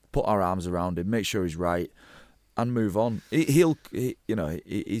to put our arms around him, make sure he's right, and move on. He's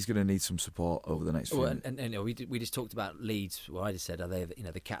going to need some support over the next few. Well, and you know, we just talked about Leeds. Well, I just said, are they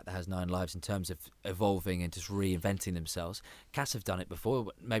the cat that has 9 lives in terms of evolving and just reinventing themselves? Cass have done it before.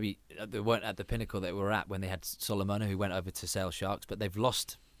 Maybe they weren't at the pinnacle they were at when they had Solomona, who went over to Sale Sharks, but they've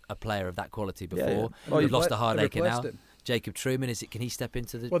lost a player of that quality before. Yeah. Oh, They've lost a Hardacre now. him. Jacob Truman, can he step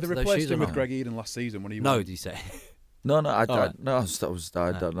into the? Well, they to those replaced shoes him or with not? Greg Eden last season when he No, won. do you say? No, I right. don't know.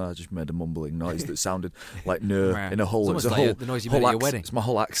 I just made a mumbling noise that sounded like no in a whole. It's almost a like whole, the noise you whole made at your accent. wedding. It's my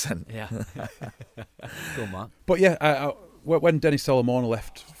whole accent. Yeah. Go on, Mark. But yeah, when Dennis Solomona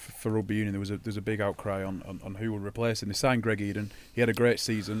left for Rugby Union, there's a big outcry on who would replace him. They signed Greg Eden. He had a great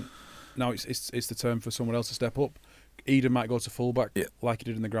season. Now it's the turn for someone else to step up. Eden might go to fullback like he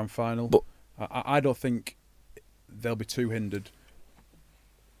did in the grand final. But I don't think they'll be too hindered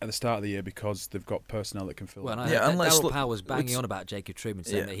at the start of the year because they've got personnel that can fill Well, that. Daryl Powell was banging on about Jacob Truman,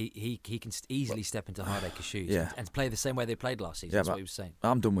 saying Yeah. that he can easily step into Hardacre's shoes Yeah. and play the same way they played last season. Yeah, That's but what he was saying.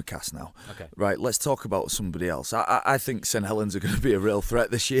 I'm done with Cass now. Okay. Right, let's talk about somebody else. I think St Helens are going to be a real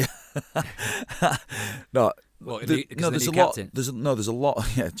threat this year. No. Well, There's a lot. There's a lot.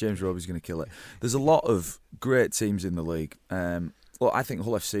 Yeah, James Roby's going to kill it. There's a lot of great teams in the league. Look, I think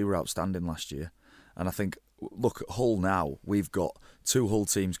Hull FC were outstanding last year, and I think look at Hull now. We've got 2 Hull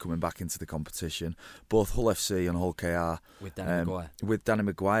teams coming back into the competition. Both Hull FC and Hull KR With Danny Maguire. With Danny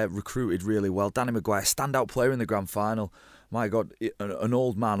Maguire recruited really well. Danny Maguire, standout player in the grand final. My God, an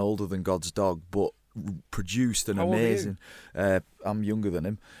old man, older than God's dog, but produced an How old are you? amazing. I'm younger than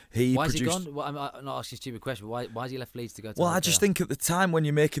him. Why has he gone? Well, I'm not asking a stupid question. Why has he left Leeds to go to? Well, I Hull just KR? think at the time when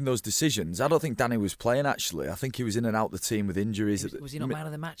you're making those decisions, I don't think Danny was playing actually. I think he was in and out the team with injuries. Was he not man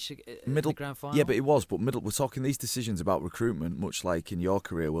of the match in middle the grand final? Yeah, but he was. But we're talking these decisions about recruitment, much like in your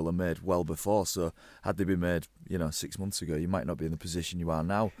career, will have made well before. So had they been made, 6 months ago, you might not be in the position you are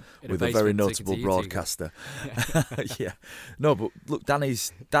now with a very notable broadcaster. Yeah, no, but look,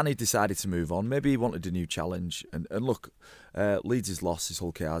 Danny decided to move on. Maybe he wanted a new challenge, and look, Leeds' loss is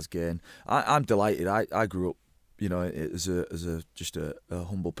Hull KR's gain. I'm delighted. I grew up, as a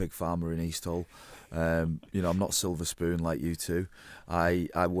humble pig farmer in East Hull. I'm not silver spoon like you two.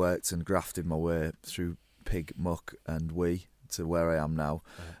 I worked and grafted my way through pig muck and wee to where I am now.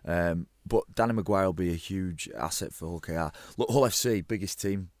 But Danny Maguire will be a huge asset for Hull KR. Look, Hull FC, biggest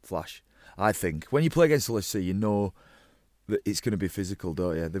team, Flash. I think when you play against Hull FC, you know that it's going to be physical,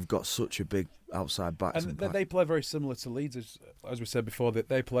 don't you? They've got such a big outside back. And they play very similar to Leeds, as we said before. That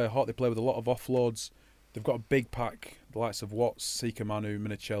they play hot. They play with a lot of offloads. They've got a big pack. The likes of Watts, Sika Manu,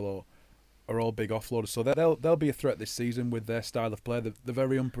 Minicello are all big offloaders. So they'll be a threat this season with their style of play. They're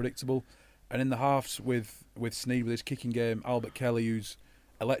very unpredictable. And in the halves with Sneed with his kicking game, Albert Kelly, who's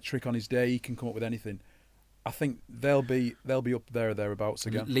electric on his day, he can come up with anything. I think they'll be up there or thereabouts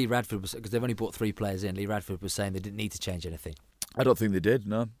again. Lee Radford was, because they've only brought 3 players in. Lee Radford was saying they didn't need to change anything. I don't think they did.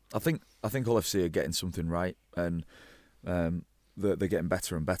 No, I think Hull FC are getting something right, and they're getting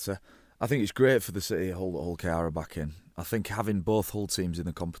better and better. I think it's great for the city that Hull KR are back in. I think having both Hull teams in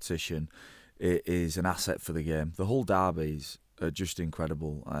the competition is an asset for the game. The Hull derbies are just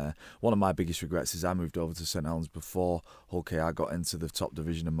incredible. One of my biggest regrets is I moved over to St Helens before Hull KR got into the top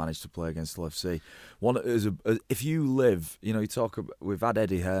division and managed to play against Hull FC. If you live, we've had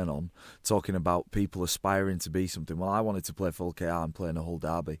Eddie Hearn on talking about people aspiring to be something. Well, I wanted to play for Hull KR and play in a Hull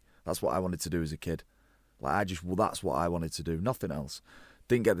derby. That's what I wanted to do as a kid. That's what I wanted to do, nothing else.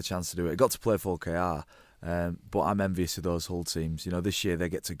 Didn't get the chance to do it. I got to play for Hull KR, but I'm envious of those Hull teams. This year they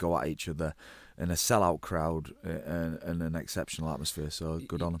get to go at each other in a sellout crowd and an exceptional atmosphere. So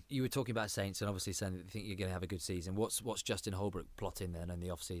good on them. You were talking about Saints and obviously saying that you think you're going to have a good season. What's Justin Holbrook plotting then in the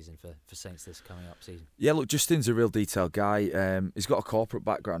off season for Saints this coming up season? Yeah, look, Justin's a real detailed guy. He's got a corporate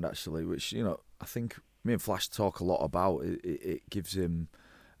background actually, which I think me and Flash talk a lot about. It gives him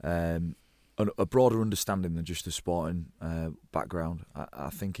a broader understanding than just a sporting background.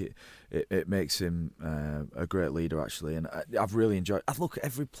 I think it makes him a great leader actually, and I've really enjoyed. Look,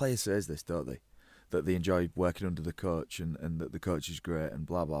 every player says this, don't they? That they enjoy working under the coach and that the coach is great and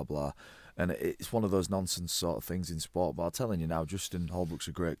blah blah blah. And it's one of those nonsense sort of things in sport. But I'm telling you now, Justin Holbrook's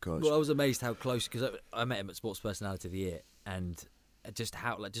a great coach. Well, I was amazed how close, because I met him at Sports Personality of the Year, and just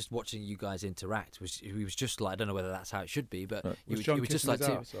watching you guys interact he was just like, I don't know whether that's how it should be, but Was he John was just kissing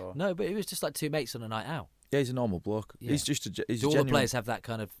like his two. ass, or? No, but it was just like two mates on a night out. Yeah, he's a normal bloke. Yeah. He's just he's Do a all genuine, the players have that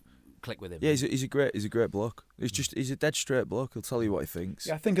kind of click with him? Yeah, he's a great bloke. He's a dead straight bloke. He'll tell you what he thinks.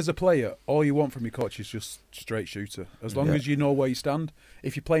 Yeah, I think as a player, all you want from your coach is just straight shooter. As long as you know where you stand.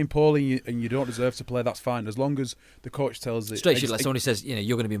 If you're playing poorly and you don't deserve to play, that's fine. As long as the coach tells it. Straight shooter, like someone who says,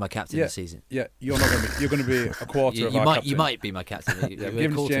 you're going to be my captain this season. Yeah, you're going to be a quarter of our captain. You might be my captain. Yeah,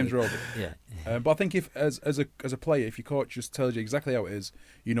 given it's James Robert. Yeah. But I think if as a player, if your coach just tells you exactly how it is,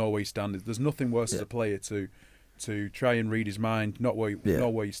 you know where you stand. There's nothing worse as a player to try and read his mind, know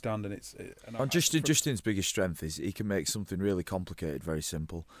where you stand, and Justin's biggest strength is he can make something really complicated very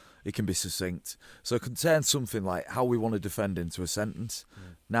simple. He can be succinct, so it can turn something like how we want to defend into a sentence.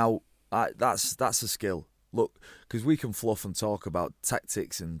 Now that's a skill. Look, because we can fluff and talk about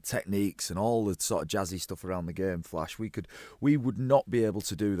tactics and techniques and all the sort of jazzy stuff around the game, Flash. We would not be able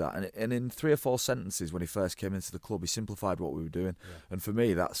to do that. And in 3 or 4 sentences when he first came into the club, he simplified what we were doing. Yeah. And for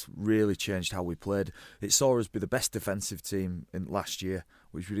me, that's really changed how we played. It saw us be the best defensive team in last year,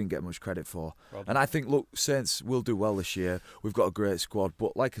 which we didn't get much credit for. And I think, look, Saints will do well this year. We've got a great squad.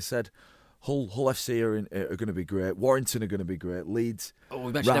 But like I said, Hull FC are going to be great. Warrington are going to be great. Leeds,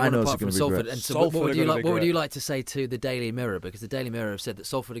 we've actually never Rhinos apart are from going to be Salford. great. And so what would you like to say to the Daily Mirror? Because the Daily Mirror have said that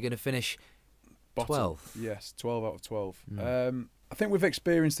Salford are going to finish 12th. Yes, 12 out of 12. I think we've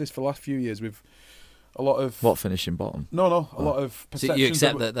experienced this for the last few years. We've a lot of finishing bottom. No, a lot of perceptions. So you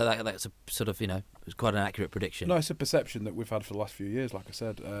accept that's a sort of it's quite an accurate prediction. No, it's a perception that we've had for the last few years. Like I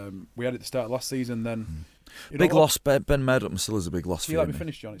said, we had it at the start of last season. Then big loss. Ben Murdoch-Masilla a big loss for you. Let me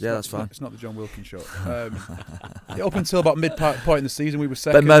finish, John. That's fine. It's not the John Wilkins show. Up until about point in the season, we were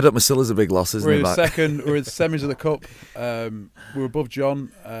second. Ben Murdoch-Masilla a big loss, isn't he? We were second. We were in the semis of the cup. We were above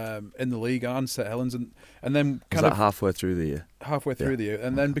John in the league and St Helens, and then kind of halfway through the year. The year,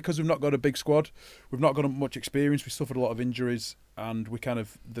 and then because we've not got a big squad, we've not got much experience. We suffered a lot of injuries, and we kind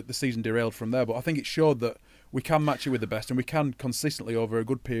of the season derailed from there. But I think it showed that we can match it with the best, and we can consistently over a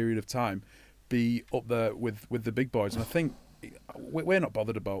good period of time be up there with the big boys. And I think we're not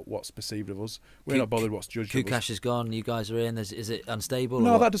bothered about what's perceived of us. We're not bothered what's judged of us. Kukash is gone. You guys are in. Is it unstable?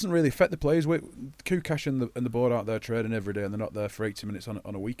 No, that doesn't really affect the players. Kukash and the board out there training every day, and they're not there for 80 minutes on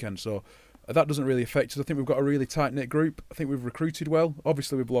a weekend. So that doesn't really affect us. I think we've got a really tight-knit group. I think we've recruited well.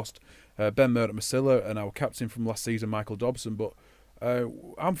 Obviously, we've lost Ben Murdoch-Masilla and our captain from last season, Michael Dobson. But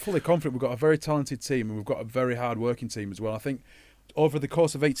I'm fully confident we've got a very talented team, and we've got a very hard-working team as well. I think over the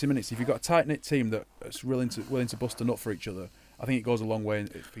course of 80 minutes, if you've got a tight-knit team that's willing to bust a nut for each other, I think it goes a long way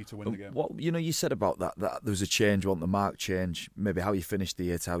for you to win the game. What you said about that there was a change, the mark change, maybe how you finished the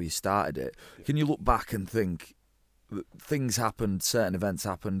year to how you started it. Can you look back and think things happened, certain events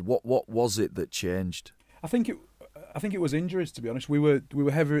happened? What was it that changed? I think it was injuries. To be honest, we were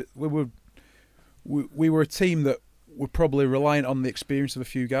heavy. We were a team that were probably reliant on the experience of a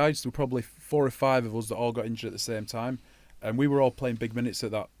few guys. There were probably 4 or 5 of us that all got injured at the same time, and we were all playing big minutes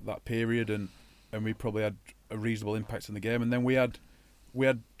at that period, and we probably had a reasonable impact on the game. And then we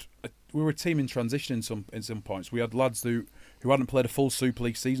were a team in transition in some points. We had lads who hadn't played a full Super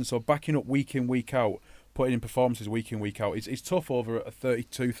League season, so backing up week in, week out, putting in performances week in, week out, it's tough over a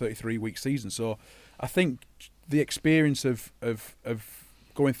 32, 33 week season. So I think the experience of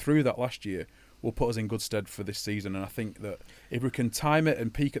going through that last year will put us in good stead for this season. And I think that if we can time it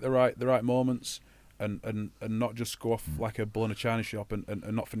and peak at the right moments and not just go off like a bull in a china shop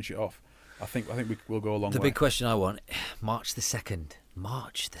and not finish it off, I think we will go a long way. The big question I want, March the 2nd.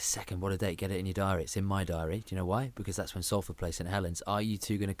 March the 2nd, what a date. Get it in your diary. It's in my diary. Do you know why? Because that's when Salford play St Helens. Are you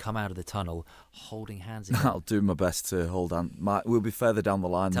two going to come out of the tunnel holding hands again? I'll do my best to hold on. We'll be further down the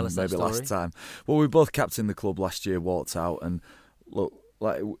line than maybe last time. Well, we both captained the club last year, walked out, and look,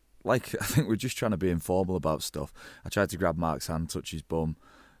 like I think we're just trying to be informal about stuff. I tried to grab Mark's hand, touch his bum.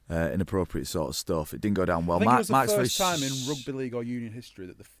 Inappropriate sort of stuff. It didn't go down well. I think it was the first time in rugby league or union history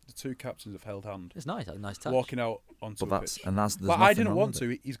that the two captains have held hand. It's nice, a nice touch. Walking out onto the pitch. But I didn't want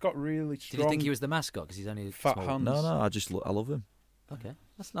to. He's got really strong. Did you think he was the mascot because he's only fat small? hands? No, I love him. Okay,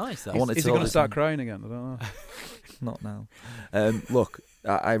 that's nice. Is he going to start crying again? I don't know. Not now. Look,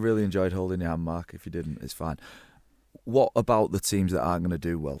 I really enjoyed holding your hand, Mark. If you didn't, it's fine. What about the teams that aren't going to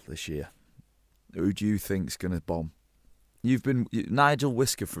do well this year? Who do you think's going to bomb? Nigel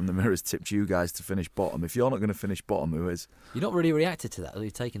Whisker from the Mirror's tipped you guys to finish bottom. If you're not going to finish bottom, who is? You're not really reacted to that.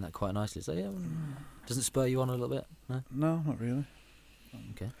 You're taking that quite nicely. So doesn't spur you on a little bit? No, not really.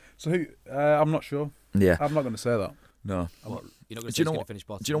 Okay. So who? I'm not sure. Yeah, I'm not going to say that. No. What? You're not going to Do say you it's know going to what? finish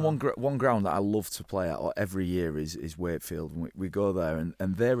bottom? Do you know no? one ground that I love to play at every year is Wakefield. And we go there, and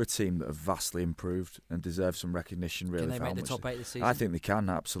they're a team that have vastly improved and deserve some recognition. Really, Can they for make how the much top 8 this season? I think they can,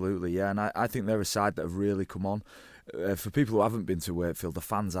 absolutely, yeah. And I think they're a side that have really come on. For people who haven't been to Wakefield, the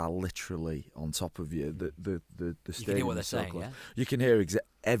fans are literally on top of you. The You stadium can hear what they're is so saying, close. yeah? You can hear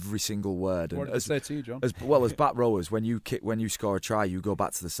every single word. What And did they say to you, John? as well as back rowers, when you score a try, you go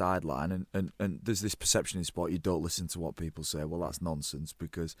back to the sideline, and there's this perception in sport you don't listen to what people say. Well, that's nonsense,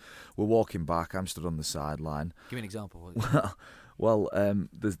 because we're walking back. I'm stood on the sideline. Give me an example.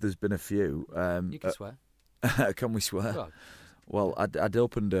 There's been a few. You can swear. Can we swear? Well, Well, I'd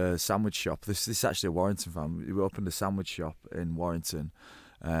opened a sandwich shop. This is actually a Warrington fan. We opened a sandwich shop in Warrington,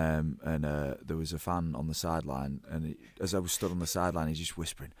 and there was a fan on the sideline. And as I was stood on the sideline, he's just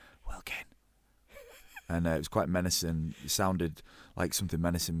whispering, "Well, Ken." And it was quite menacing. It sounded like something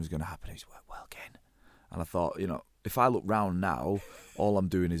menacing was going to happen. He's "Well, Ken." And I thought, if I look round now, all I'm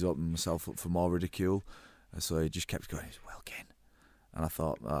doing is opening myself up for more ridicule. And so he just kept going, "Well, Ken." And I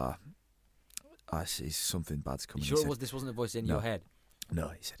thought, I see something bad's coming. you sure this wasn't a voice in No. your head? No,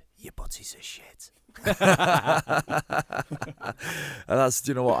 he said, "Your butties are shit." And that's,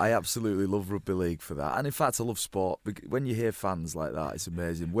 do you know what? I absolutely love rugby league for that. And in fact, I love sport. When you hear fans like that, it's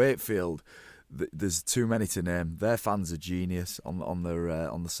amazing. Wakefield, there's too many to name. Their fans are genius on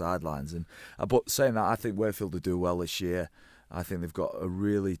the sidelines. And but saying that, I think Wakefield will do well this year. I think they've got a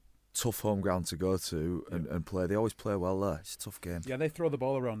really tough home ground to go to and play. They always play well there. It's a tough game. Yeah, they throw the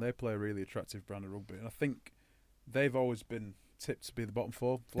ball around. They play a really attractive brand of rugby, and I think they've always been tipped to be the bottom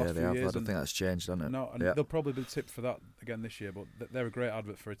four the last Yeah, they few have. years. I don't think that's changed, hasn't it? No, and Yeah. they'll probably be tipped for that again this year. But they're a great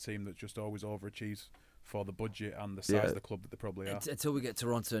advert for a team that just always overachieves for the budget and the size of the club that they probably are. Until we get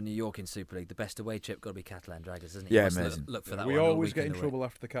Toronto and New York in Super League, the best away trip got to be Catalan Dragons, isn't it? Yeah, You must amazing. Look for that We one all always get in weekend away. trouble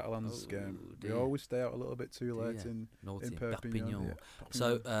after the Catalans game. We dear. always stay out a little bit too Do late you? in Naughty. Perpignan. Perpignan.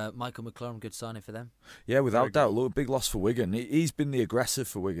 So Michael McLaren, good signing for them. Yeah, without Very doubt. good. Look, big loss for Wigan. He's been the aggressor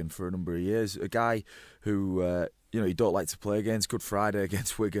for Wigan for a number of years. A guy who, you don't like to play against. Good Friday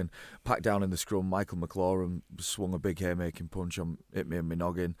against Wigan. Packed down in the scrum. Michael McLaren swung a big haymaking punch hit me in my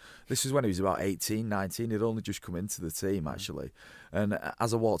noggin. This was when he was about 18, 19. He'd only just come into the team, actually. And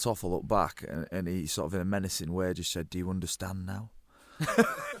as I walked off, I looked back and he sort of in a menacing way just said, "Do you understand now?"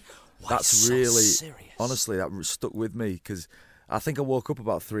 That's so really, serious. honestly, that stuck with me, because I think I woke up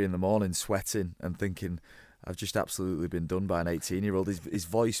about 3 a.m. sweating and thinking, I've just absolutely been done by an 18-year-old. His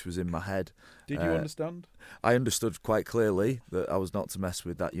voice was in my head. Did you understand? I understood quite clearly that I was not to mess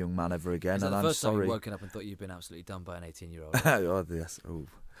with that young man ever again, Is that and the I'm first time sorry. you've woken up and thought you've been absolutely done by an 18-year-old? Oh, yes. Oh.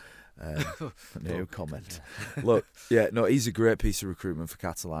 No comment. Look, yeah, no, he's a great piece of recruitment for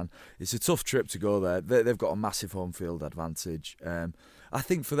Catalan. It's a tough trip to go there. They've got a massive home field advantage. I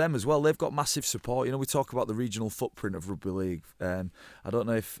think for them as well, they've got massive support. We talk about the regional footprint of rugby league. I don't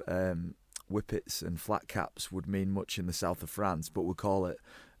know if whippets and flat caps would mean much in the south of France, but we'll call it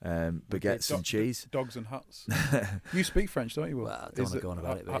baguettes and cheese. Dogs and hats. You speak French, don't you, Will? Well, I don't want to go on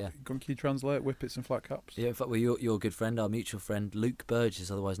about it, but yeah. Can you translate whippets and flat caps? Yeah, in fact, your good friend, our mutual friend, Luke Burgess,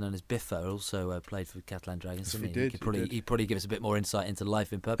 otherwise known as Biffa, also played for Catalan Dragons. Yes, didn't he did, He'd probably give us a bit more insight into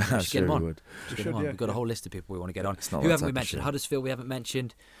life in Perpignan. Just get Sure him he on. would. Just We get him should, on. yeah, We've got a yeah. whole list of people we want to get on. It's not Who that haven't we type of mentioned? show. Huddersfield we haven't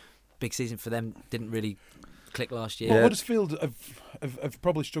mentioned. Big season for them. Didn't really click last year. Well, Yeah. Huddersfield have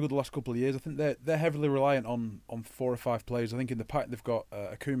probably struggled the last couple of years. I think they're heavily reliant on 4 or 5 players. I think in the pack they've got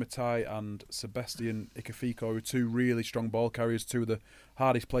Akuma Tai and Sebastian Ikafiko, who are 2 really strong ball carriers, 2 of the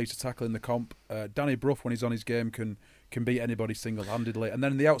hardest players to tackle in the comp. Danny Brough, when he's on his game, can beat anybody single-handedly. And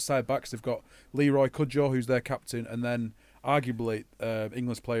then in the outside backs they've got Leroy Cudjoe, who's their captain, and then arguably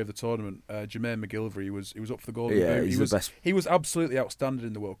England's player of the tournament, Jermaine McGillivray. He was up for the Golden Yeah, Boot. he's the best. He was absolutely outstanding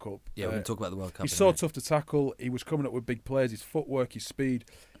in the World Cup. Yeah, we can talk about the World Cup. He's in a so minute. tough to tackle. He was coming up with big plays. His footwork, his speed.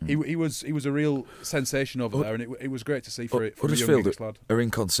 He was a real sensation over there, and it was great to see for a young Huddersfield English lad. are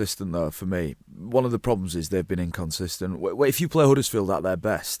inconsistent, though, for me. One of the problems is they've been inconsistent. If you play Huddersfield at their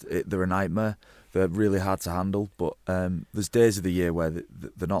best, they're a nightmare. They're really hard to handle, but there's days of the year where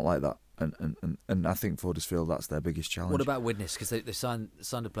they're not like that. And I think for Huddersfield, that's their biggest challenge. What about Widnes? Because they signed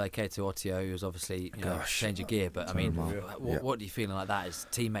a player, Keito Otio, who's obviously change of gear. But I mean, terrible. what are you feeling like that? As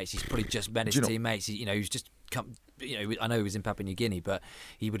teammates, he's probably just met his teammates. He's just come. I know he was in Papua New Guinea, but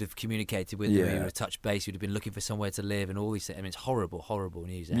he would have communicated with them. He would have touched base. He would have been looking for somewhere to live and all these things. I mean, it's horrible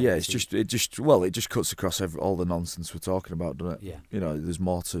news. Yeah, it just cuts across all the nonsense we're talking about, doesn't it? Yeah. There's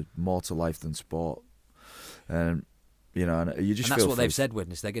more to life than sport, and you just and that's feel what they've said.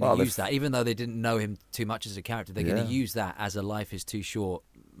 Widnes, they're going to use that, even though they didn't know him too much as a character. They're going to use that as a life is too short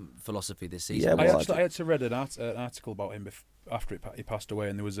philosophy this season. Yeah, I well, actually read an article about him after he passed away,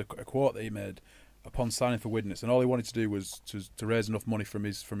 and there was a quote that he made upon signing for Widnes, and all he wanted to do was to raise enough money from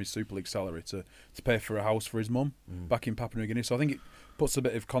his Super League salary to pay for a house for his mum back in Papua New Guinea. So I think it puts a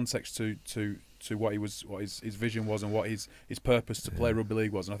bit of context to what his vision was and what his purpose to play rugby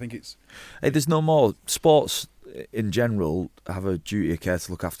league was. And I think it's there's no more sports in general have a duty of care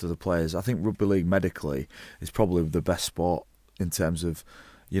to look after the players. I think rugby league medically is probably the best sport in terms of,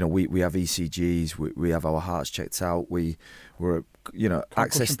 we have ECGs, we have our hearts checked out, we're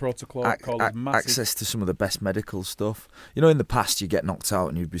concussion protocol access to some of the best medical stuff. In the past you get knocked out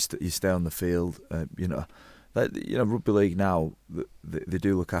and you stay on the field. Rugby league now they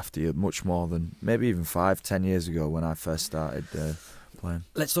do look after you much more than maybe even 5-10 years ago when I first started playing.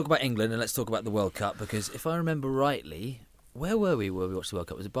 Let's talk about England and let's talk about the World Cup, because if I remember rightly, where were we watched the World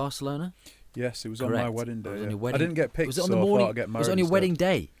Cup? Was it Barcelona? Yes, it was Correct. on my wedding day. On yeah. your wedding, I didn't get picked, was it on so the I morning? thought I'd get married Was it on your instead. wedding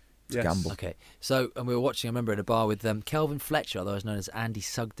day? Yes. Gamble. Okay, so and we were watching, I remember, in a bar with Kelvin Fletcher, otherwise known as Andy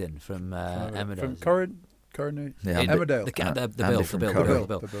Sugden from Emmerdale. From Coronary? Yeah, Emmerdale. The Andy Bill. from The Bill.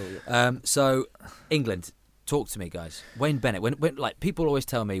 Bill, yeah. So England, talk to me, guys. Wayne Bennett. When like people always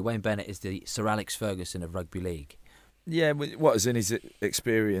tell me Wayne Bennett is the Sir Alex Ferguson of rugby league. Yeah, what is in his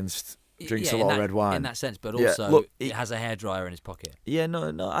experienced, drinks a lot of red wine. In that sense, but Yeah, also look, he has a hairdryer in his pocket. Yeah,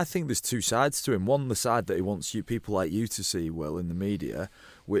 no. I think there's two sides to him. One, the side that he wants people like you to see, Will, in the media,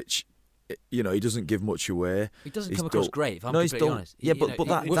 which, he doesn't give much away. He doesn't He's come across dull. great, if I'm No, he's completely dull. honest. Yeah,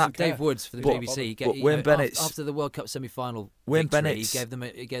 but Dave Woods for the but- BBC. but Wayne Bennett's- after the World Cup semi-final Wayne victory, Bennett's he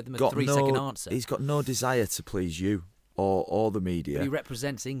gave them a 3-second answer. He's got no desire to please you or the media. But he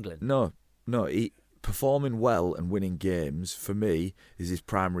represents England. No. He performing well and winning games, for me, is his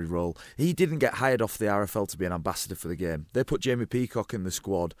primary role. He didn't get hired off the RFL to be an ambassador for the game. They put Jamie Peacock in the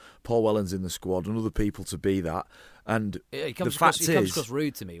squad, Paul Wellens in the squad, and other people to be that. And He comes the fact across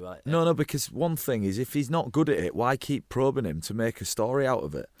rude to me, right? No, because one thing is, if he's not good at it, why keep probing him to make a story out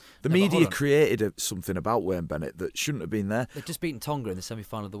of it? The No, but hold media on. created something about Wayne Bennett that shouldn't have been there. They've just beaten Tonga in the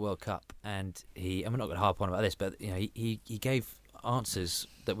semi-final of the World Cup, and I'm not going to harp on about this, but he gave answers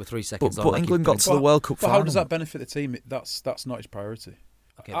that were 3 seconds long. But like England he- got to the World Cup But final. how does that benefit the team? That's not his priority.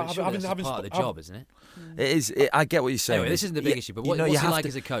 Okay, but surely that's just part of the job, isn't it? It is. I get what you're saying. Anyway, this isn't the big issue, but what's he like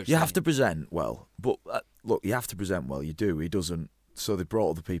as a coach? You then? have to present well. But look, you have to present well. You do. He doesn't. So they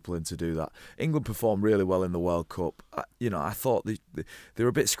brought other people in to do that. England performed really well in the World Cup. I thought they were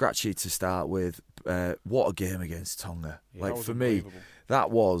a bit scratchy to start with. What a game against Tonga! Yeah, like that was for me, unbelievable. that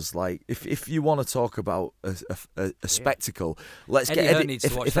was like if you want to talk about a spectacle, let's Eddie get Hearn Eddie. needs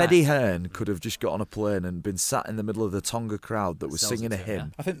to watch If that. Eddie Hearn could have just got on a plane and been sat in the middle of the Tonga crowd that was Sells it singing a to him,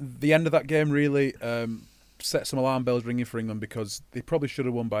 hymn. I think the end of that game really set some alarm bells ringing for England, because they probably should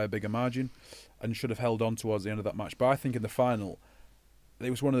have won by a bigger margin and should have held on towards the end of that match. But I think in the final, it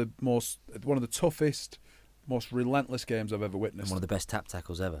was one of the toughest, most relentless games I've ever And witnessed. one of the best tap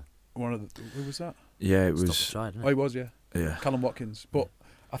tackles ever. Who was that? Yeah, it Stop was. the stride, Oh, he was, yeah. Yeah. Callum Watkins. But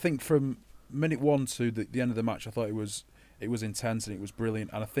I think from minute 1 to the end of the match, I thought it was intense and it was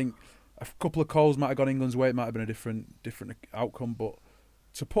brilliant. And I think a couple of calls might have gone England's way. It might have been a different outcome. But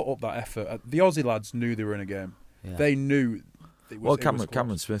to put up that effort, the Aussie lads knew they were in a game. Yeah. They knew. Well,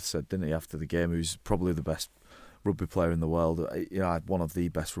 Cameron Smith said, didn't he, after the game, who's probably the best rugby player in the world, one of the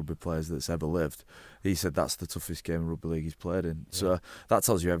best rugby players that's ever lived. He said that's the toughest game of rugby league he's played in. Yeah. So that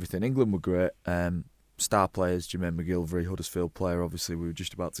tells you everything. England were great. Star players, Jermaine McGilvery, Huddersfield player. Obviously, we were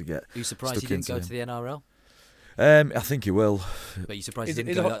just about to get. Are you surprised he stuck didn't into go him. to the NRL? I think he will. But you surprised He's, he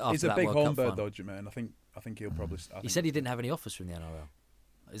he's didn't go a, after he's a that big World home Cup bird, final? though, Jermaine. I think he'll probably. He said he didn't have any offers from the NRL.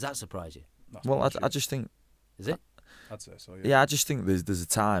 Does that surprise you? Well, I just think. Is it? I'd say so. Yeah, I just think there's a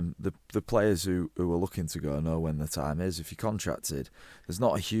time. The players who are looking to go know when the time is. If you're contracted, there's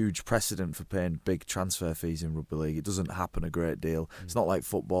not a huge precedent for paying big transfer fees in rugby league. It doesn't happen a great deal. It's not like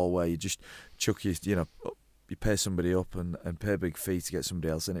football where you just chuck you pay somebody up and pay a big fee to get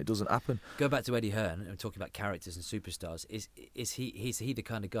somebody else in. It doesn't happen. Go back to Eddie Hearn and talking about characters and superstars. Is he the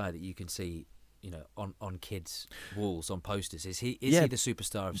kind of guy that you can see, on kids' walls, on posters? Is he the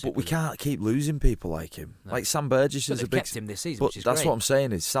superstar of Super But we League? can't keep losing people like him. No. Like Sam Burgess But is a they've big. kept him this season, But which is that's great. what I'm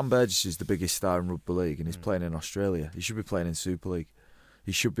saying is Sam Burgess is the biggest star in rugby league, and he's playing in Australia. He should be playing in Super League.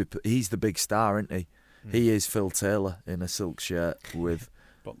 He should be. He's the big star, isn't he? He is Phil Taylor in a silk shirt with.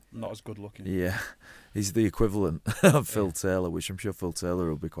 but not as good looking. Yeah, he's the equivalent of Phil Taylor, which I'm sure Phil Taylor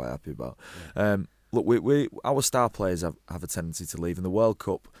will be quite happy about. Look, our star players have a tendency to leave, and the World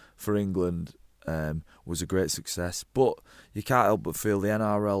Cup for England was a great success. But you can't help but feel the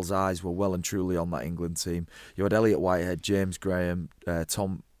NRL's eyes were well and truly on that England team. You had Elliot Whitehead, James Graham,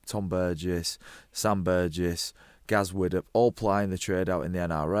 Tom Burgess, Sam Burgess, Gaz Widdop, all plying the trade out in the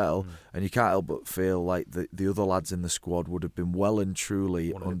NRL, and you can't help but feel like the other lads in the squad would have been well and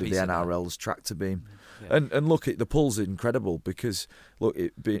truly Wanted a under the piece of that. NRL's tractor beam. Yeah. And look, the pull's incredible because, look,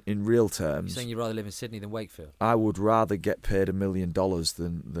 in real You're terms, saying you'd rather live in Sydney than Wakefield? I would rather get paid $1 million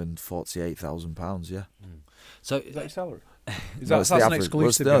than £48,000. Yeah, So Is that your salary? Is No, that, it's that's the an average.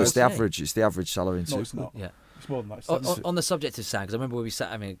 exclusive? Well, it's the Yeah. average. It's the average salary in No, it's Super. not. yeah. It's more than that. It's On the subject of Sam, because I remember when we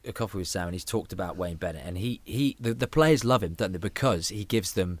sat having a coffee with Sam, and he's talked about Wayne Bennett, and the players love him, don't they? Because he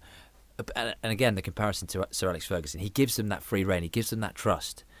gives them, and again the comparison to Sir Alex Ferguson, he gives them that free rein, he gives them that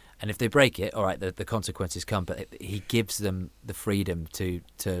trust, and if they break it, all right, the consequences come. But he gives them the freedom to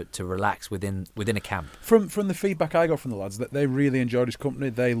relax within a camp. From the feedback I got from the lads, that they really enjoyed his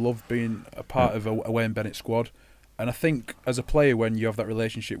company. They loved being a part of a Wayne Bennett squad. And I think as a player, when you have that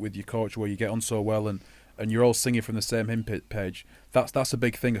relationship with your coach where you get on so well and you're all singing from the same hymn page, that's a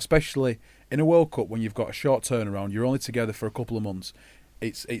big thing, especially in a World Cup when you've got a short turnaround, you're only together for a couple of months.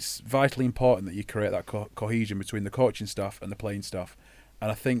 It's vitally important that you create that cohesion between the coaching staff and the playing staff. And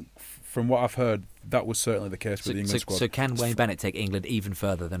I think from what I've heard, that was certainly the case with the England squad. So can Wayne Bennett take England even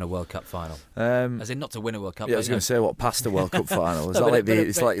further than a World Cup final? As in not to win a World Cup. Yeah, I but, was going to say, what, past the World Cup final? Is No, that but like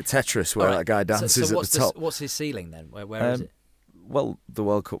it's like a Tetris where all right, that guy dances so at the top? what's his ceiling then? Where is it? Well, the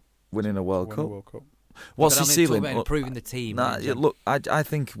World Cup, winning a World Won Cup. the World Cup. What's But his I mean, talk ceiling? about improving the team. Nah, and- yeah, look, I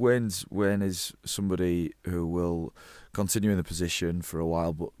think Wayne is somebody who will continue in the position for a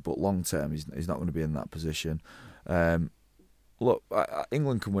while, but long term he's not going to be in that position. Look,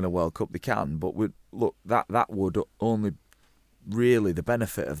 England can win a World Cup, they can, but that would only really, the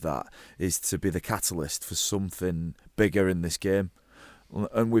benefit of that is to be the catalyst for something bigger in this game.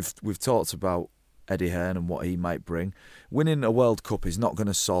 And we've talked about Eddie Hearn and what he might bring. Winning a World Cup is not going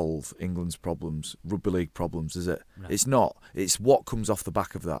to solve England's problems, rugby league problems, is it? No. It's not. It's what comes off the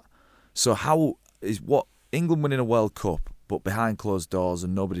back of that. So how is what England winning a World Cup, but behind closed doors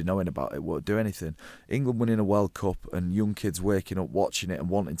and nobody knowing about it won't do anything. England winning a World Cup and young kids waking up watching it and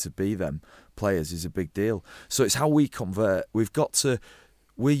wanting to be them players is a big deal. So it's how we convert.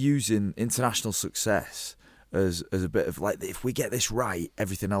 We're using international success as a bit of like, if we get this right,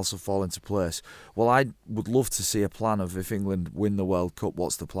 everything else will fall into place. Well, I would love to see a plan of if England win the World Cup,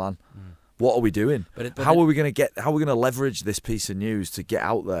 what's the plan? What are we doing? How are we going to leverage this piece of news to get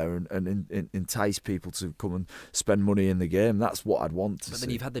out there and entice people to come and spend money in the game? That's what I'd want to see. But then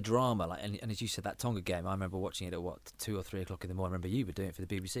you've had the drama, like, and as you said, that Tonga game. I remember watching it at 2 or 3 o'clock in the morning. I remember you were doing it for the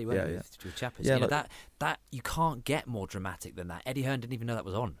BBC, weren't you? With Chappers. Yeah, You know, like- that you can't get more dramatic than that. Eddie Hearn didn't even know that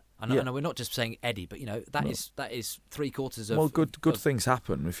was on. I Yeah. know we're not just saying Eddie, but you know that is 3/4 of. Well, good of- things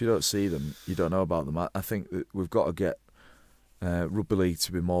happen. If you don't see them, you don't know about them. I think that we've got to get rugby league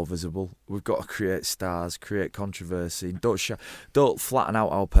to be more visible. We've got to create stars, create controversy. Don't flatten out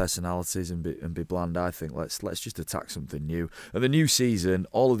our personalities and be bland. I think let's just attack something new. And the new season,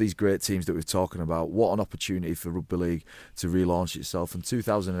 all of these great teams that we're talking about, what an opportunity for rugby league to relaunch itself. In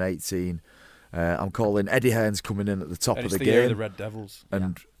 2018, I'm calling Eddie Hearn's coming in at the top And of it's the the year of game. the Red Devils.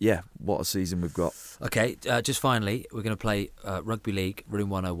 And what a season we've got. Okay, just finally, we're going to play Rugby League Room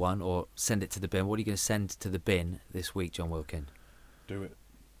 101 or send it to the bin. What are you going to send to the bin this week, John Wilkin? Do it.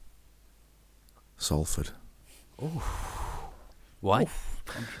 Salford. Why?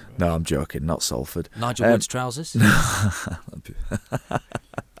 No, I'm joking. Not Salford. Nigel Woods trousers?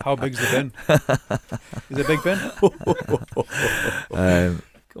 How big's the bin? Is it a big bin?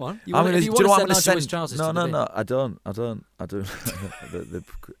 Go on. I mean, do you know what I'm going to Nigel Woods send? trousers No, to the bin? no, I don't. They'd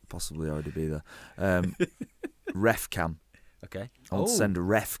possibly already be there. Ref cam. Okay. I want to send a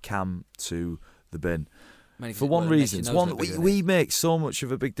ref cam to the bin. Mainly 'cause For it- one well, it makes your reason. nose look bigger, doesn't We it? make so much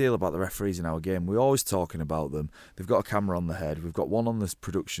of a big deal about the referees in our game. We're always talking about them. They've got a camera on the head. We've got one on this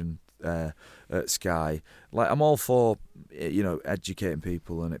production at Sky. Like, I'm all for educating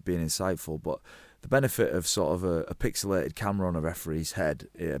people and it being insightful, but the benefit of sort of a pixelated camera on a referee's head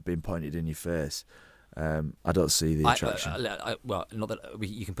being pointed in your face, I don't see the attraction. Well, not that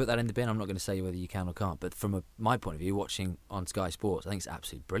you can put that in the bin. I'm not going to say whether you can or can't. But from my point of view, watching on Sky Sports, I think it's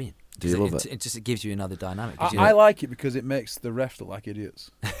absolutely brilliant. Do you love it? It gives you another dynamic. I like it because it makes the refs look like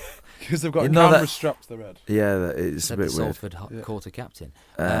idiots. Because they've got You a know camera that- strapped to their head. Yeah, it's a Said bit the weird. Salford Yeah. quarter captain.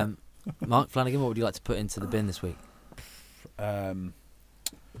 Uh, Mark Flanagan, what would you like to put into the bin this week?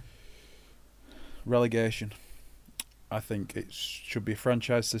 Relegation. I think it should be a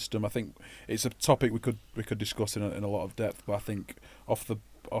franchise system. I think it's a topic we could discuss in a lot of depth. But I think off the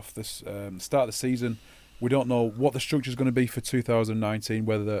start of the season, we don't know what the structure is going to be for 2019.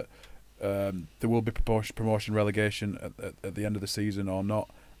 Whether there will be promotion relegation at the end of the season or not.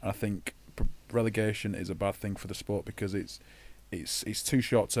 And I think relegation is a bad thing for the sport because it's too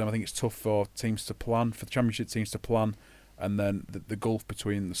short term. I think it's tough for teams to plan, for the Championship teams to plan, and then the gulf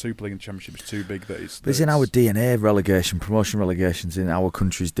between the Super League and the Championship is too big. But it's in our DNA, relegation, promotion, relegation's in our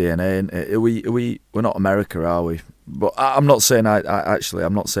country's DNA. And we're not America, are we? But I'm not saying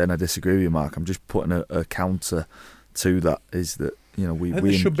I'm not saying I disagree with you, Mark. I'm just putting a counter to that. Is that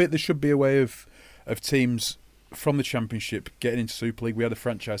there should be a way of teams from the Championship getting into Super League. We had a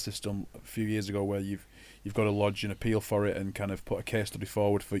franchise system a few years ago where you've got to lodge an appeal for it and kind of put a case study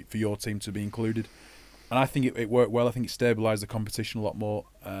forward for your team to be included. And I think it worked well. I think it stabilised the competition a lot more.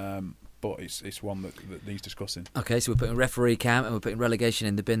 But it's one that needs discussing. Okay, so we're putting referee cam and we're putting relegation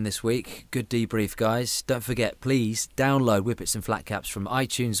in the bin this week. Good debrief, guys. Don't forget, please download Whippets and Flat Caps from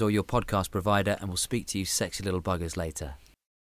iTunes or your podcast provider, and we'll speak to you sexy little buggers later.